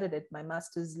I started at my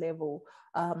master's level,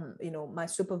 you know, my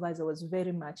supervisor was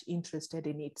very much interested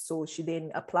in it. So she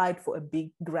then applied for a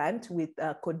big grant with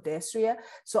Codesria.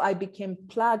 So I became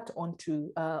plugged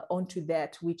onto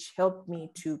that, which helped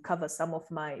me to cover some of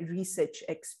my research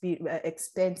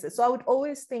expenses. So I would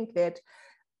always think that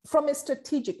from a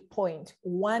strategic point,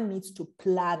 one needs to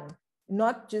plan,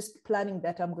 not just planning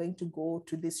that I'm going to go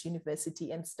to this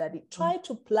university and study. Try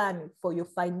to plan for your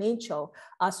financial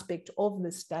aspect of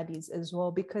the studies as well,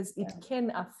 because it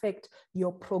can affect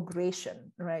your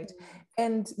progression, right?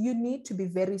 And you need to be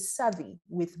very savvy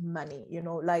with money, you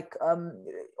know, like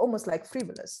almost like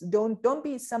frivolous. Don't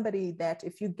be somebody that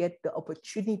if you get the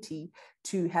opportunity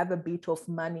to have a bit of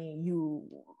money,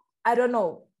 I don't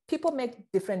know, people make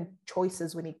different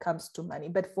choices when it comes to money.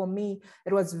 But for me,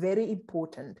 it was very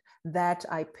important that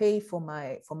I pay for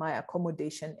my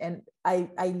accommodation, and I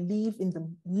live in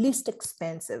the least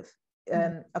expensive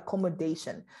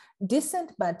accommodation,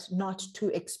 decent but not too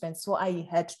expensive. So I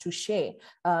had to share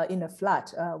in a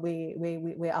flat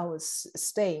where I was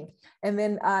staying. And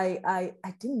then I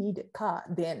didn't need a car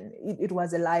then. It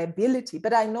was a liability,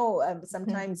 but I know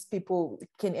sometimes people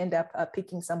can end up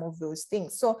picking some of those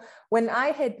things. So when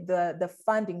I had the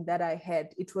funding that I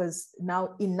had, it was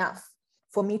now enough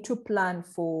for me to plan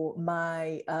for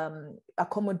my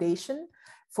accommodation,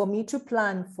 for me to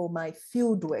plan for my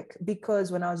field work,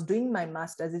 because when I was doing my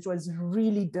master's, it was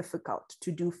really difficult to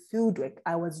do field work.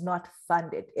 I was not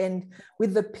funded. And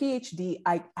with the PhD,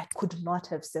 I could not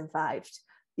have survived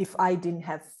if I didn't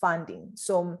have funding.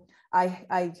 So I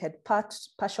had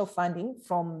partial funding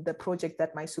from the project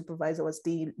that my supervisor was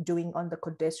doing on the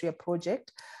Codesria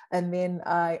project. And then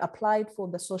I applied for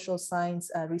the Social Science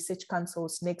Research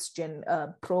Council's Next Gen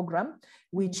program,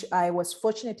 which I was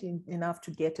fortunate enough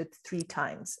to get it 3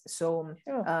 times. So,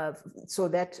 so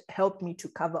that helped me to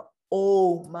cover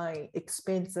all my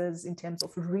expenses in terms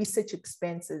of research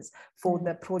expenses for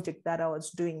the project that I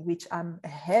was doing, which I'm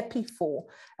happy for,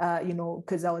 you know,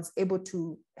 because I was able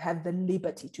to have the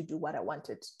liberty to do what I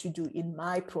wanted to do in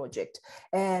my project.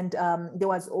 And there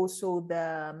was also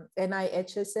the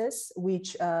NIHSS,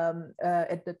 which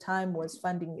at the time was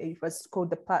funding, it was called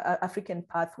the African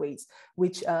Pathways,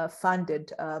 which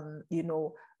funded, you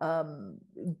know,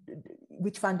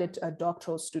 which funded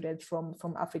doctoral students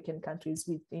from African countries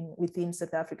within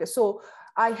South Africa. So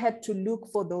I had to look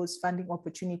for those funding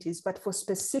opportunities, but for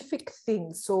specific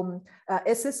things. So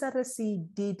SSRC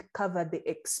did cover the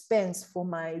expense for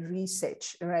my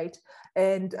research, right?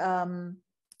 And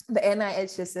the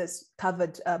NHS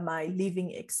covered my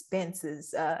living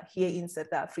expenses here in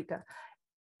South Africa.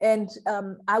 And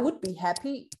I would be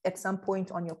happy at some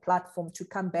point on your platform to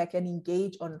come back and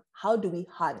engage on how do we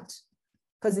hunt,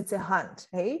 because it's a hunt,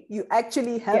 hey? You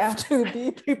actually have to be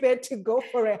prepared to go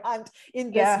for a hunt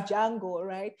in this jungle,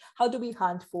 right? How do we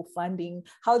hunt for funding?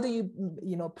 How do you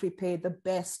prepare the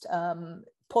best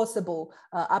possible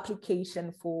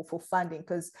application for funding?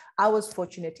 Because I was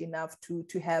fortunate enough to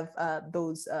have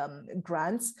those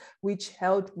grants, which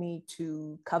helped me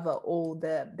to cover all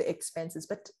the expenses.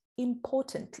 But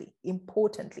importantly,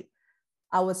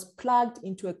 I was plugged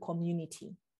into a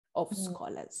community of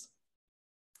scholars.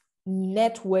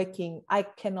 Networking, I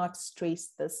cannot stress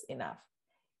this enough.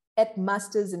 At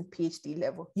master's and PhD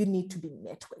level, you need to be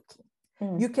networking.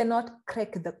 You cannot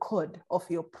crack the code of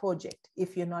your project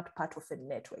if you're not part of a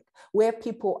network where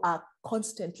people are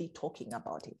constantly talking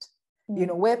about it.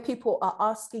 Where people are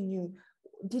asking you,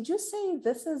 did you say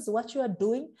this is what you are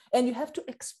doing? And you have to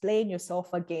explain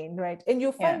yourself again, right? And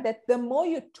you'll find that the more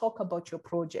you talk about your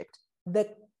project, the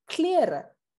clearer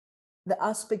the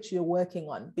aspect you're working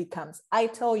on becomes. I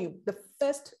tell you, the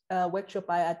first workshop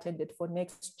I attended for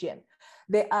next gen,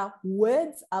 there are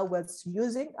words I was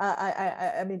using,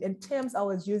 I mean, in terms I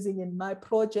was using in my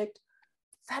project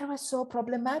that was so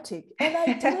problematic. And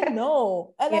I didn't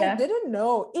know,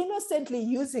 innocently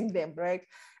using them, right?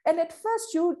 And at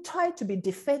first you try to be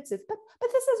defensive, but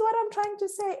this is what I'm trying to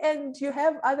say. And you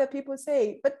have other people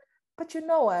say, but you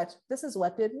know what? This is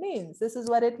what it means. This is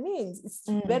what it means. It's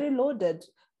very loaded.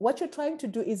 What you're trying to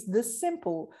do is this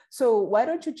simple. So why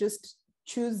don't you just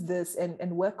choose this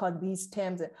and work on these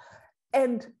terms?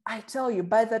 And I tell you,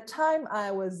 by the time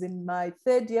I was in my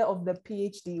third year of the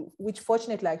PhD, which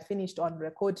fortunately I finished on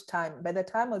record time, by the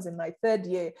time I was in my third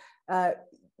year,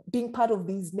 being part of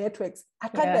these networks, I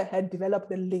kind of had developed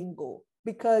the lingo,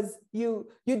 because you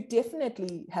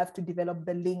definitely have to develop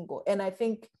the lingo. And I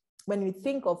think when you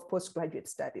think of postgraduate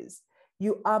studies,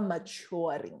 you are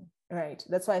maturing, right?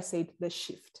 That's why I said the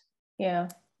shift. Yeah.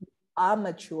 You are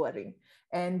maturing.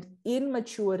 And in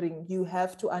maturing, you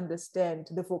have to understand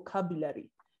the vocabulary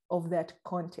of that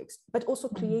context, but also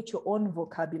create your own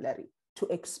vocabulary to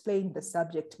explain the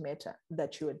subject matter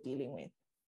that you are dealing with.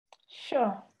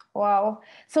 Sure. Wow.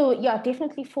 So yeah,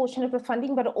 definitely fortunate with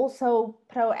funding, but also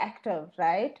proactive,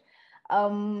 right?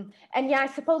 And yeah, I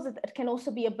suppose it can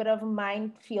also be a bit of a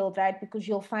minefield, right? Because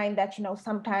you'll find that,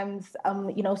 sometimes,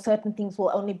 certain things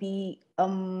will only be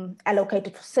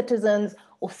allocated for citizens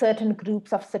or certain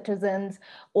groups of citizens,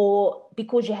 or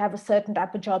because you have a certain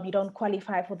type of job, you don't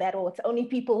qualify for that, or it's only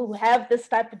people who have this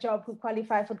type of job who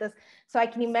qualify for this. So I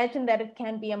can imagine that it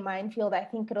can be a minefield. I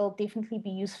think it'll definitely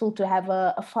be useful to have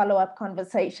a follow-up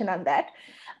conversation on that.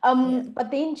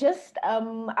 But then just,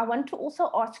 I want to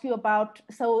also ask you about,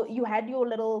 so you had your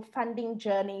little funding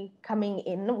journey coming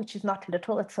in, which is not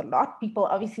little, it's a lot. People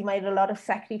obviously made a lot of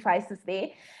sacrifices there.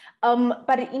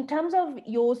 But in terms of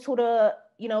your sort of,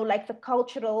 like the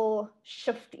cultural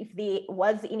shift, if there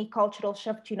was any cultural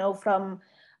shift, from,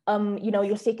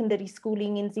 your secondary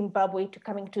schooling in Zimbabwe to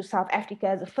coming to South Africa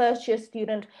as a first year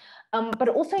student, but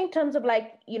also in terms of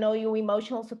like, your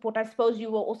emotional support, I suppose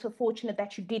you were also fortunate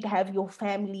that you did have your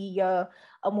family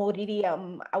already.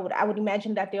 I would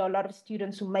imagine that there are a lot of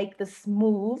students who make this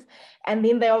move and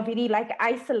then they are very like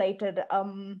isolated.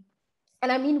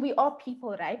 And I mean, we are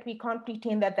people, right? We can't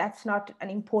pretend that that's not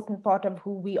an important part of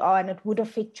who we are and it would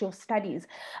affect your studies.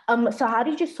 So how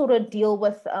did you sort of deal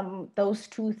with those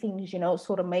two things,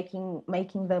 sort of making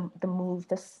the move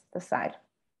this side?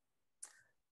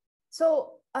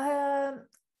 So,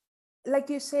 like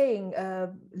you're saying,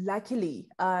 luckily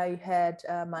I had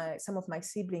some of my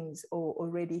siblings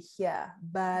already here,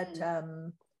 but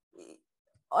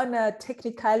on a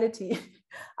technicality,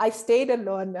 I stayed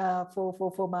alone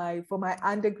for my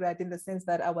undergrad, in the sense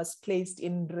that I was placed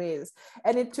in res,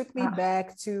 and it took me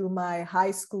back to my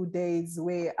high school days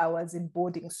where I was in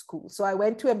boarding school. So I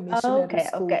went to a missionary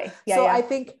school. Okay. I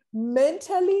think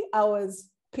mentally I was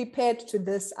prepared to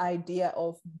this idea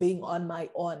of being on my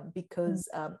own, because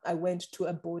I went to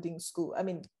a boarding school. I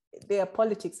mean, there are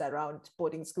politics around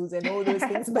boarding schools and all those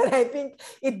things, but I think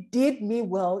it did me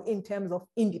well in terms of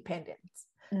independence.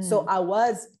 So I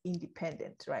was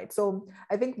independent, right? So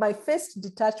I think my first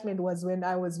detachment was when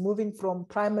I was moving from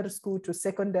primary school to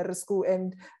secondary school.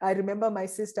 And I remember my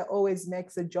sister always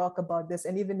makes a joke about this,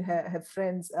 and even her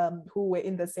friends who were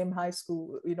in the same high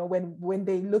school, when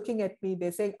they're looking at me,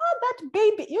 they're saying, oh, that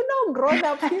baby, grown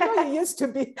up, you used to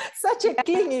be such a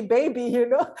clingy baby,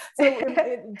 So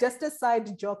just a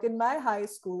side joke in my high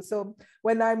school. So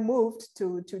when I moved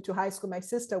to high school, my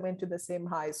sister went to the same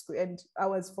high school, and I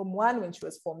was Form 1 when she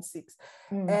was Form 6.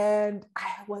 And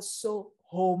I was so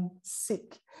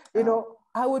homesick. You know,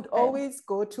 I would always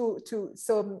go to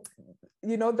so,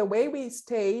 you know, the way we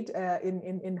stayed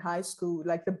in high school,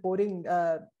 like the boarding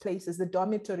places, the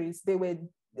dormitories, they were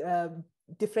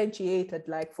differentiated,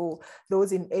 like for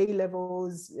those in A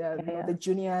levels, you know, the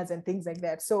juniors and things like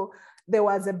that. So there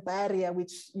was a barrier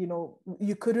which, you know,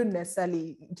 you couldn't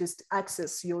necessarily just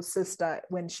access your sister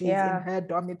when she's in her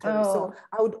dormitory. So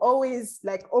I would always,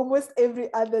 like almost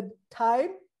every other time,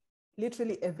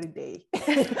 literally every day,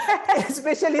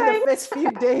 especially the first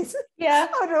few days, I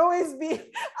would always be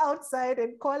outside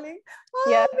and calling,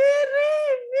 Mary,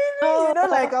 you know,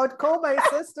 like I would call my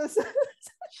sisters.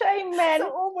 Shame, man.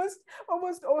 So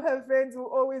almost all her friends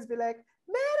will always be like,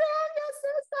 Mary, your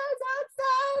sister's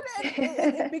outside.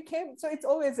 And it became, so it's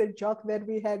always a joke that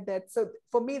we had that. So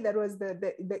for me, that was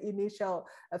the initial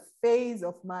phase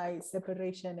of my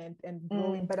separation and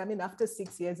growing. But I mean, after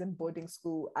 6 years in boarding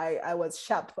school, I was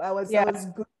sharp. I was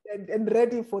good and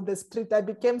ready for the street. I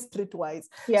became streetwise.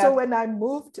 So when I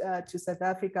moved to South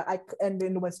Africa, and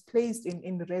then was placed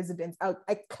in residence,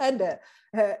 I kind of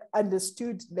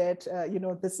understood that, you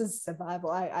know, this is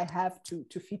survival. I have to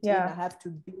fit in. I have to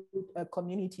build a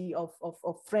community of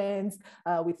friends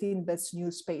within this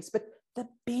new space. But the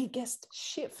biggest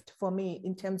shift for me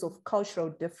in terms of cultural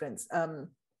difference,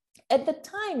 at the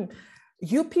time,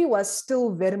 UP was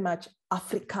still very much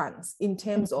Afrikaans in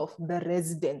terms of the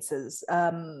residences.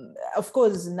 Of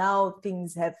course, now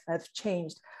things have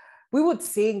changed. We would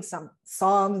sing some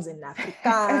songs in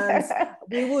Afrikaans.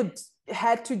 We would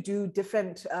had to do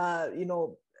different, you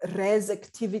know, res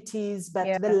activities,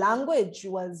 but the language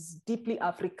was deeply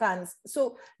Afrikaans.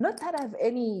 So not that I have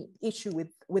any issue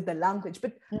with the language,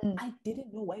 but I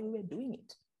didn't know why we were doing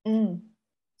it.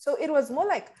 So it was more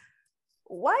like,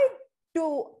 why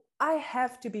do I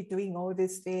have to be doing all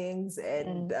these things?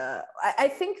 And I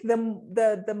think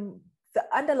the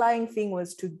underlying thing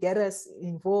was to get us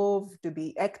involved, to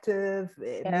be active,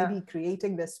 maybe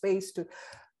creating the space to,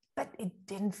 but it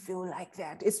didn't feel like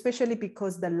that, especially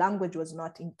because the language was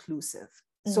not inclusive.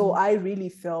 So I really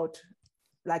felt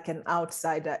like an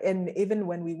outsider. And even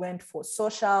when we went for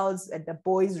socials at the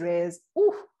boys' res,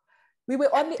 we were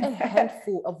only a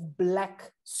handful of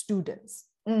Black students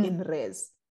in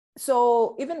res.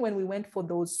 So even when we went for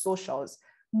those socials,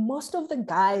 most of the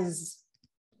guys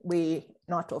were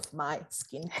not of my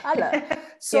skin color.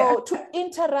 So to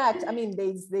interact, I mean,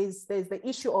 there's the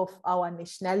issue of our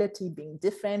nationality being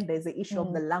different. There's the issue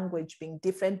of the language being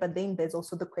different, but then there's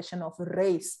also the question of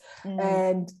race.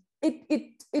 And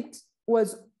it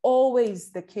was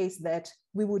always the case that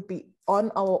we would be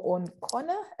on our own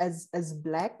corner as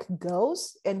Black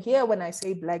girls. And here, when I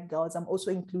say Black girls, I'm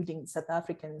also including South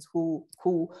Africans who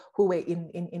were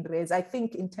in res. I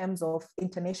think in terms of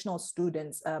international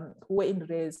students who were in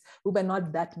res, we were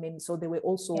not that many. So there were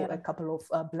also a couple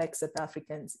of Black South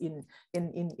Africans in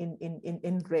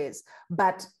res.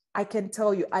 But I can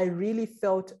tell you, I really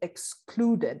felt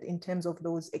excluded in terms of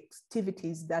those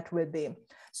activities that were there.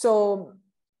 So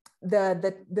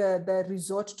the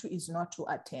resort to is not to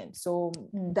attend. So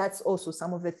that's also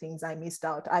some of the things I missed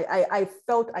out. I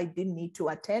felt I didn't need to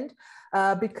attend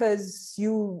because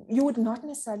you would not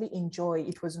necessarily enjoy.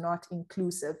 It was not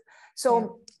inclusive.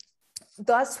 So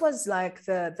that was like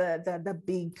the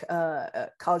big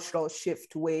cultural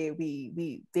shift where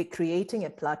they're creating a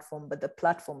platform, but the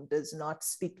platform does not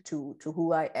speak to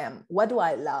who I am. What do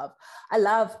I love? I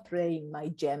love playing my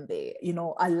djembe. You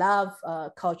know, I love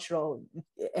cultural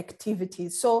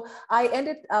activities. So I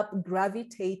ended up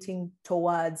gravitating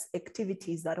towards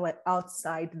activities that were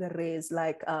outside the res,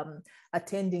 like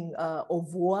attending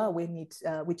Ovua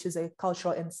which is a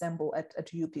cultural ensemble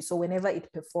at UP. So whenever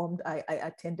it performed, I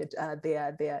attended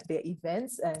their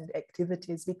events and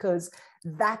activities because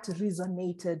that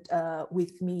resonated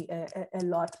with me a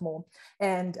lot more.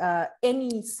 And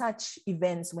any such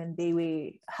events when they were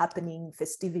happening,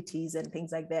 festivities and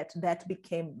things like that, that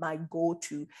became my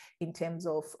go-to in terms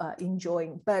of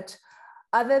enjoying. But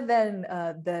other than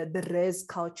the res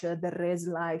culture, the res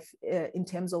life, in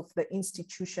terms of the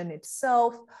institution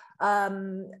itself, I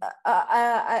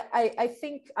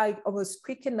think I was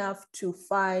quick enough to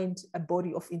find a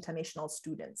body of international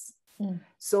students.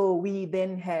 So we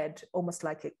then had almost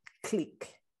like a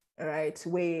clique, right,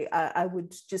 where I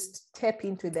would just tap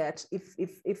into that.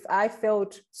 If I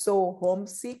felt so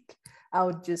homesick, I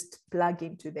would just plug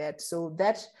into that. So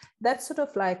that sort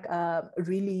of like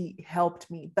really helped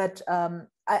me. But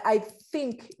I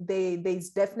think there's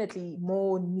definitely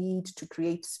more need to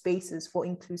create spaces for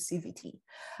inclusivity,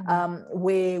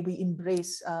 where we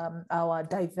embrace our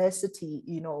diversity,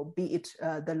 you know, be it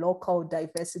the local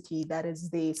diversity that is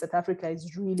there. South Africa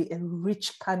is really a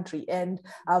rich country, and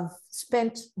I've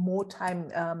spent more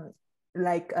time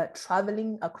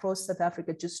traveling across South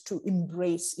Africa just to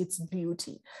embrace its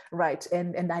beauty, right?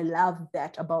 And I love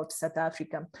that about South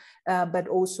Africa, but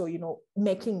also, you know,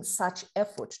 making such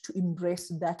effort to embrace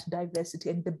that diversity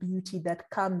and the beauty that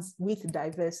comes with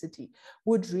diversity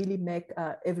would really make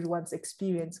everyone's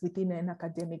experience within an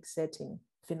academic setting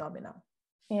phenomenal.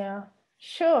 Yeah,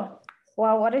 sure.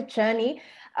 Wow, what a journey.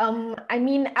 I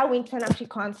mean, I went to an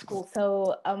Afrikaans school,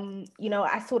 so, you know,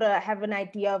 I sort of have an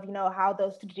idea of, you know, how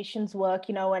those traditions work,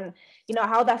 you know, and, you know,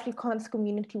 how the Afrikaans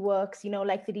community works, you know,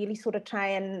 like they really sort of try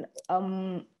and,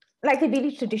 like they're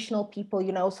really traditional people,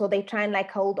 you know, so they try and like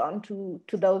hold on to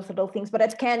those little things, but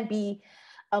it can be,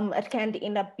 it can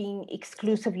end up being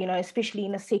exclusive, you know, especially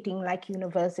in a setting like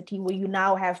university where you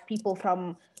now have people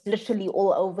from literally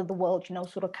all over the world, you know,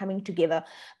 sort of coming together.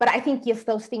 But I think, yes,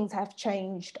 those things have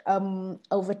changed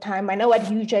over time. I know at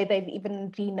UJ, they've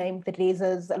even renamed the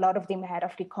Rezas. A lot of them had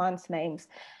Afrikaans names.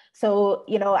 So,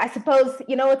 you know, I suppose,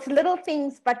 you know, it's little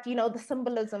things, but, you know, the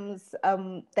symbolisms,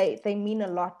 they mean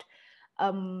a lot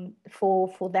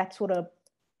for that sort of,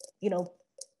 you know,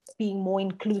 being more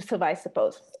inclusive, I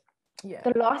suppose. Yeah.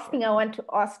 The last thing I want to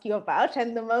ask you about,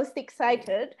 and the most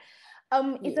excited,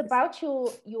 is about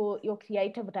your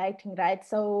creative writing, right?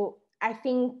 So I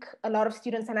think a lot of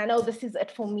students, and I know this is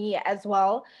it for me as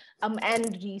well,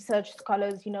 and research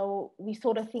scholars, you know, we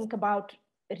sort of think about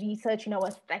research, you know,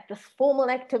 as like this formal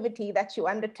activity that you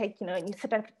undertake, you know, and you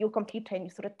sit at your computer and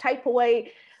you sort of type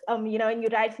away, you know, and you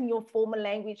write in your formal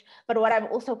language. But what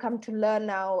I've also come to learn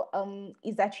now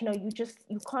is that, you know,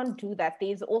 you can't do that.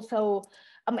 There's also,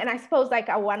 and I suppose like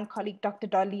our one colleague, Dr.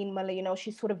 Darlene Miller, you know,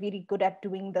 she's sort of very good at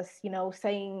doing this, you know,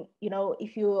 saying, you know,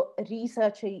 if you're a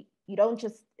researcher, you don't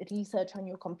just research on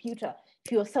your computer.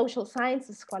 If you're a social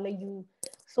sciences scholar, you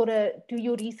sort of do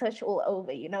your research all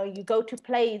over, you know, you go to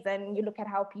plays and you look at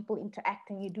how people interact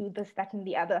and you do this, that, and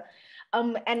the other.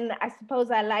 And I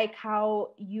suppose I like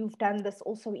how you've done this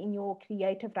also in your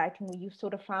creative writing, where you've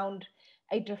sort of found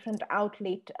a different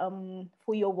outlet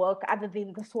for your work other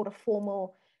than the sort of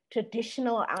formal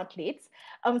traditional outlets.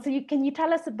 So can you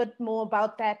tell us a bit more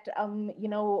about that, you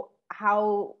know,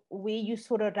 where you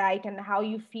sort of write and how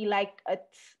you feel like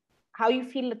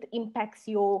it impacts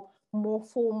your more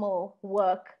formal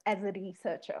work as a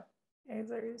researcher? As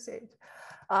a researcher.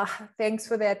 Thanks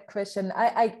for that question.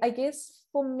 I guess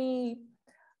for me,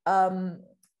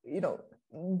 you know,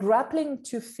 grappling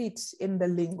to fit in the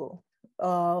lingo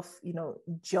of, you know,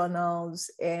 journals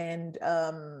and,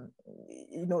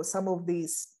 you know, some of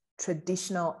these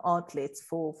traditional outlets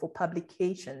for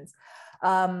publications.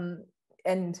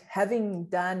 And having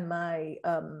done my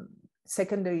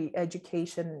secondary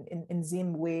education in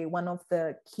Zimbabwe, one of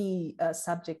the key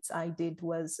subjects I did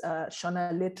was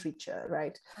Shona literature,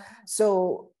 right?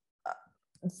 So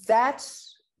that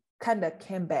kind of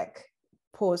came back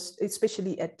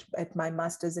especially at my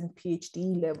master's and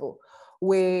PhD level,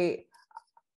 where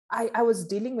I was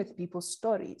dealing with people's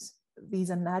stories.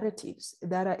 These are narratives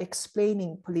that are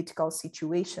explaining political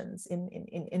situations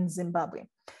in Zimbabwe.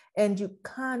 And you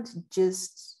can't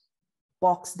just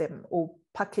box them or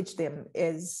package them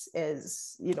as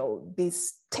you know,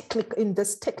 this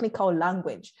technical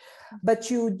language, but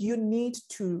you need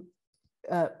to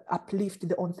uplift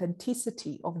the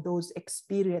authenticity of those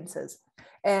experiences.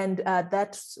 And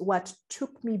that's what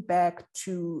took me back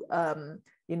to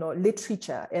you know,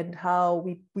 literature and how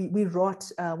we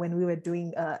wrote when we were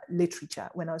doing literature,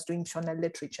 when I was doing Shona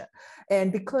literature.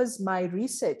 And because my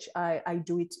research, I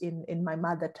do it in my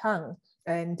mother tongue,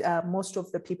 and most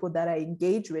of the people that I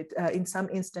engage with, in some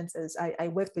instances, I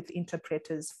work with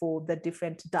interpreters for the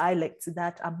different dialects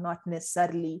that I'm not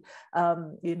necessarily,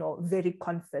 you know, very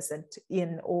conversant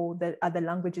in, or the other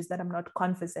languages that I'm not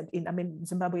conversant in. I mean,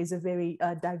 Zimbabwe is a very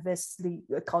diversely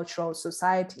cultural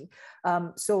society.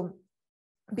 So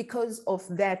because of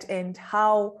that, and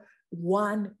how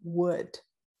one word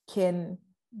can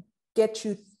get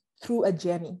you through a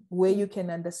journey where you can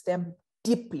understand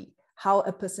deeply how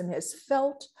a person has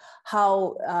felt,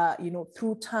 how, you know,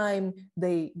 through time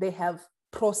they have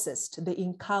processed the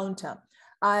encounter.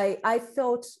 I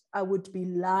felt I would be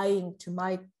lying to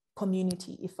my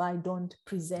community if I don't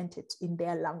present it in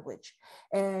their language.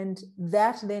 And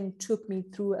that then took me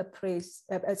through a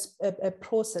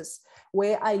process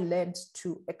where I learned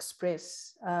to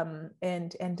express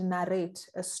and narrate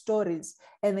stories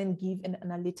and then give an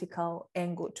analytical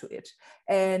angle to it.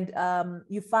 And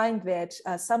you find that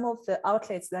some of the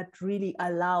outlets that really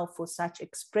allow for such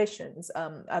expressions,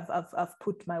 I've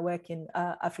put my work in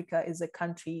Africa is a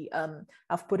country,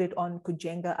 I've put it on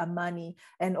Kujenga Amani,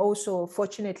 and also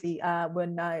fortunately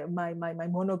when my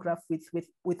monograph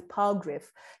with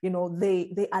Palgrave, you know,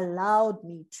 they allowed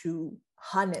me to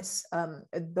harness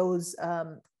those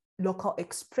local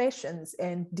expressions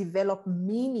and develop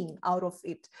meaning out of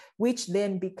it, which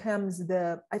then becomes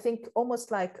I think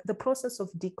almost like the process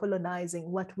of decolonizing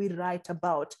what we write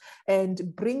about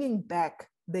and bringing back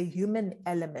the human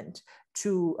element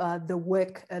to the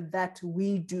work that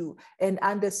we do, and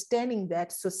understanding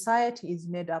that society is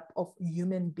made up of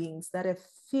human beings that have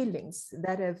feelings,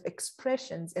 that have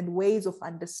expressions and ways of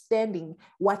understanding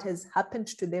what has happened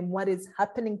to them, what is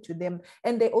happening to them.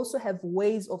 And they also have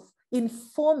ways of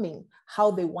informing how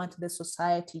they want the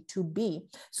society to be.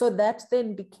 So that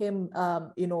then became,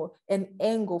 you know, an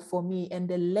angle for me and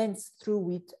the lens through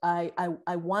which I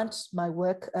want my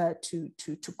work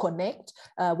to connect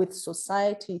with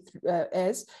society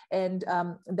and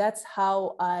that's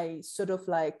how I sort of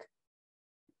like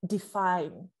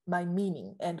define my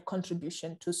meaning and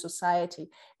contribution to society.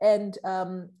 And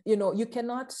you know, you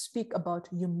cannot speak about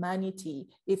humanity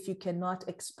if you cannot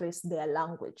express their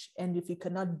language and if you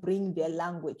cannot bring their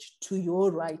language to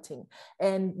your writing.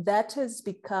 And that has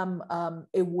become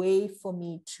a way for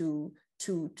me to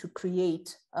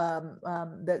create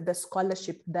the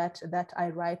scholarship that I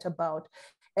write about.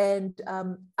 And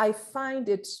I find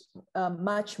it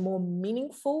much more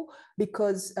meaningful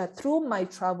because through my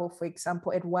travel, for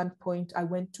example, at one point I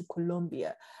went to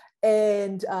Colombia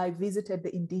and I visited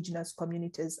the indigenous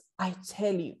communities. I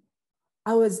tell you,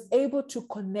 I was able to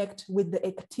connect with the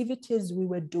activities we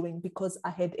were doing because I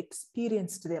had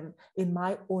experienced them in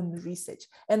my own research.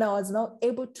 And I was now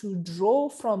able to draw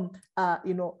from,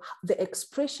 you know, the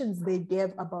expressions they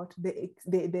gave about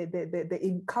the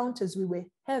encounters we were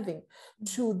having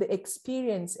to the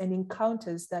experience and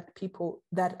encounters that people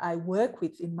that I work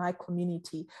with in my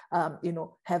community, you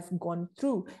know, have gone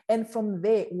through. And from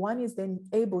there, one is then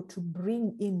able to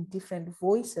bring in different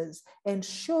voices and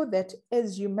show that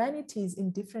as humanities in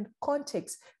different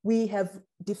contexts, we have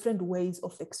different ways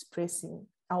of expressing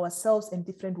ourselves and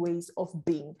different ways of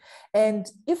being. And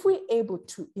if we're able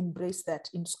to embrace that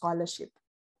in scholarship,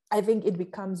 I think it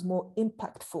becomes more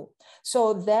impactful.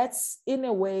 So that's in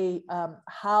a way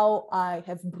how I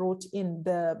have brought in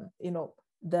the, you know,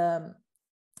 the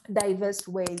diverse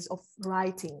ways of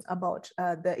writing about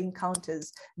the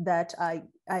encounters that I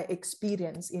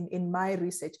experience in my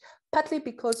research, partly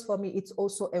because for me, it's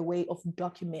also a way of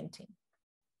documenting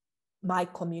my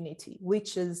community,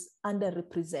 which is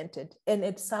underrepresented. And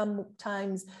it's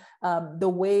sometimes the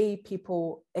way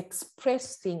people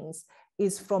express things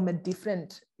is from a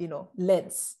different, you know,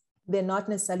 lens. They're not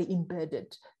necessarily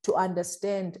embedded to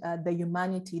understand the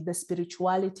humanity, the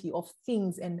spirituality of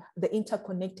things and the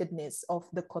interconnectedness of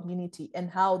the community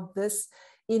and how this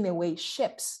in a way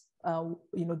shapes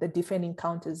you know, the different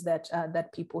encounters that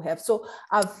that people have. So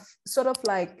I've sort of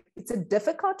like, it's a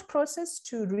difficult process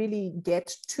to really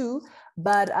get to,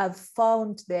 but I've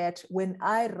found that when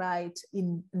I write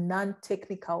in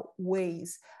non-technical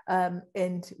ways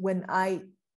and when I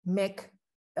make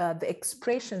the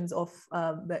expressions of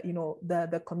the, you know,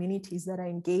 the communities that I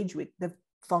engage with, the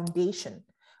foundation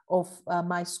of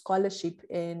my scholarship,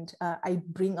 and I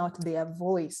bring out their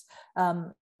voice,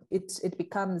 it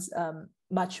becomes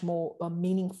much more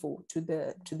meaningful to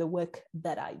the work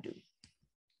that I do.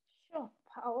 Sure,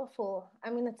 powerful. I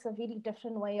mean, it's a really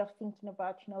different way of thinking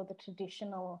about, you know, the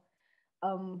traditional.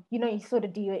 You know, you sort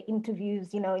of do your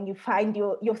interviews, you know, and you find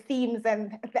your themes,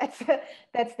 and that's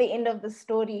the end of the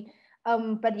story.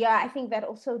 But yeah, I think that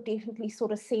also definitely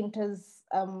sort of centers,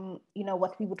 you know,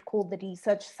 what we would call the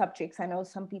research subjects. I know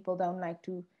some people don't like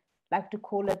to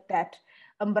call it that,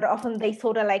 but often they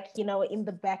sort of like, you know, in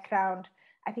the background.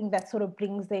 I think that sort of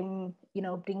brings them, you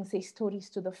know, brings their stories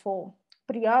to the fore.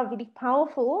 But yeah, really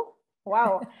powerful.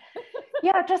 Wow.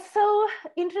 Yeah, just so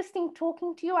interesting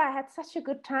talking to you. I had such a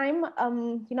good time.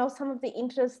 You know, some of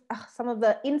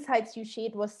the insights you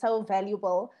shared was so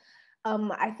valuable.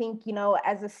 I think, you know,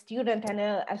 as a student and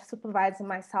a supervisor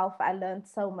myself, I learned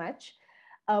so much.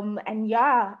 And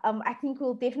yeah, I think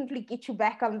we'll definitely get you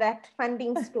back on that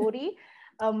funding story.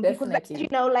 Because Definitely. you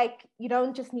know, like, you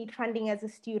don't just need funding as a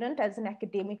student, as an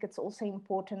academic, it's also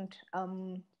important,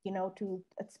 you know,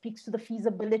 it speaks to the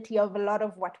feasibility of a lot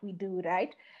of what we do,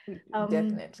 right?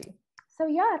 Definitely. So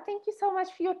yeah, thank you so much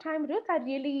for your time, Ruth. I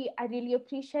really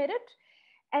appreciate it.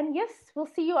 And yes, we'll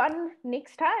see you on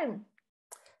next time.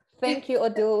 Thank you,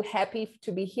 Odile. Happy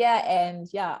to be here. And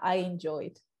yeah, I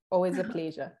enjoyed. Always a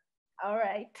pleasure. All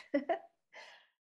right.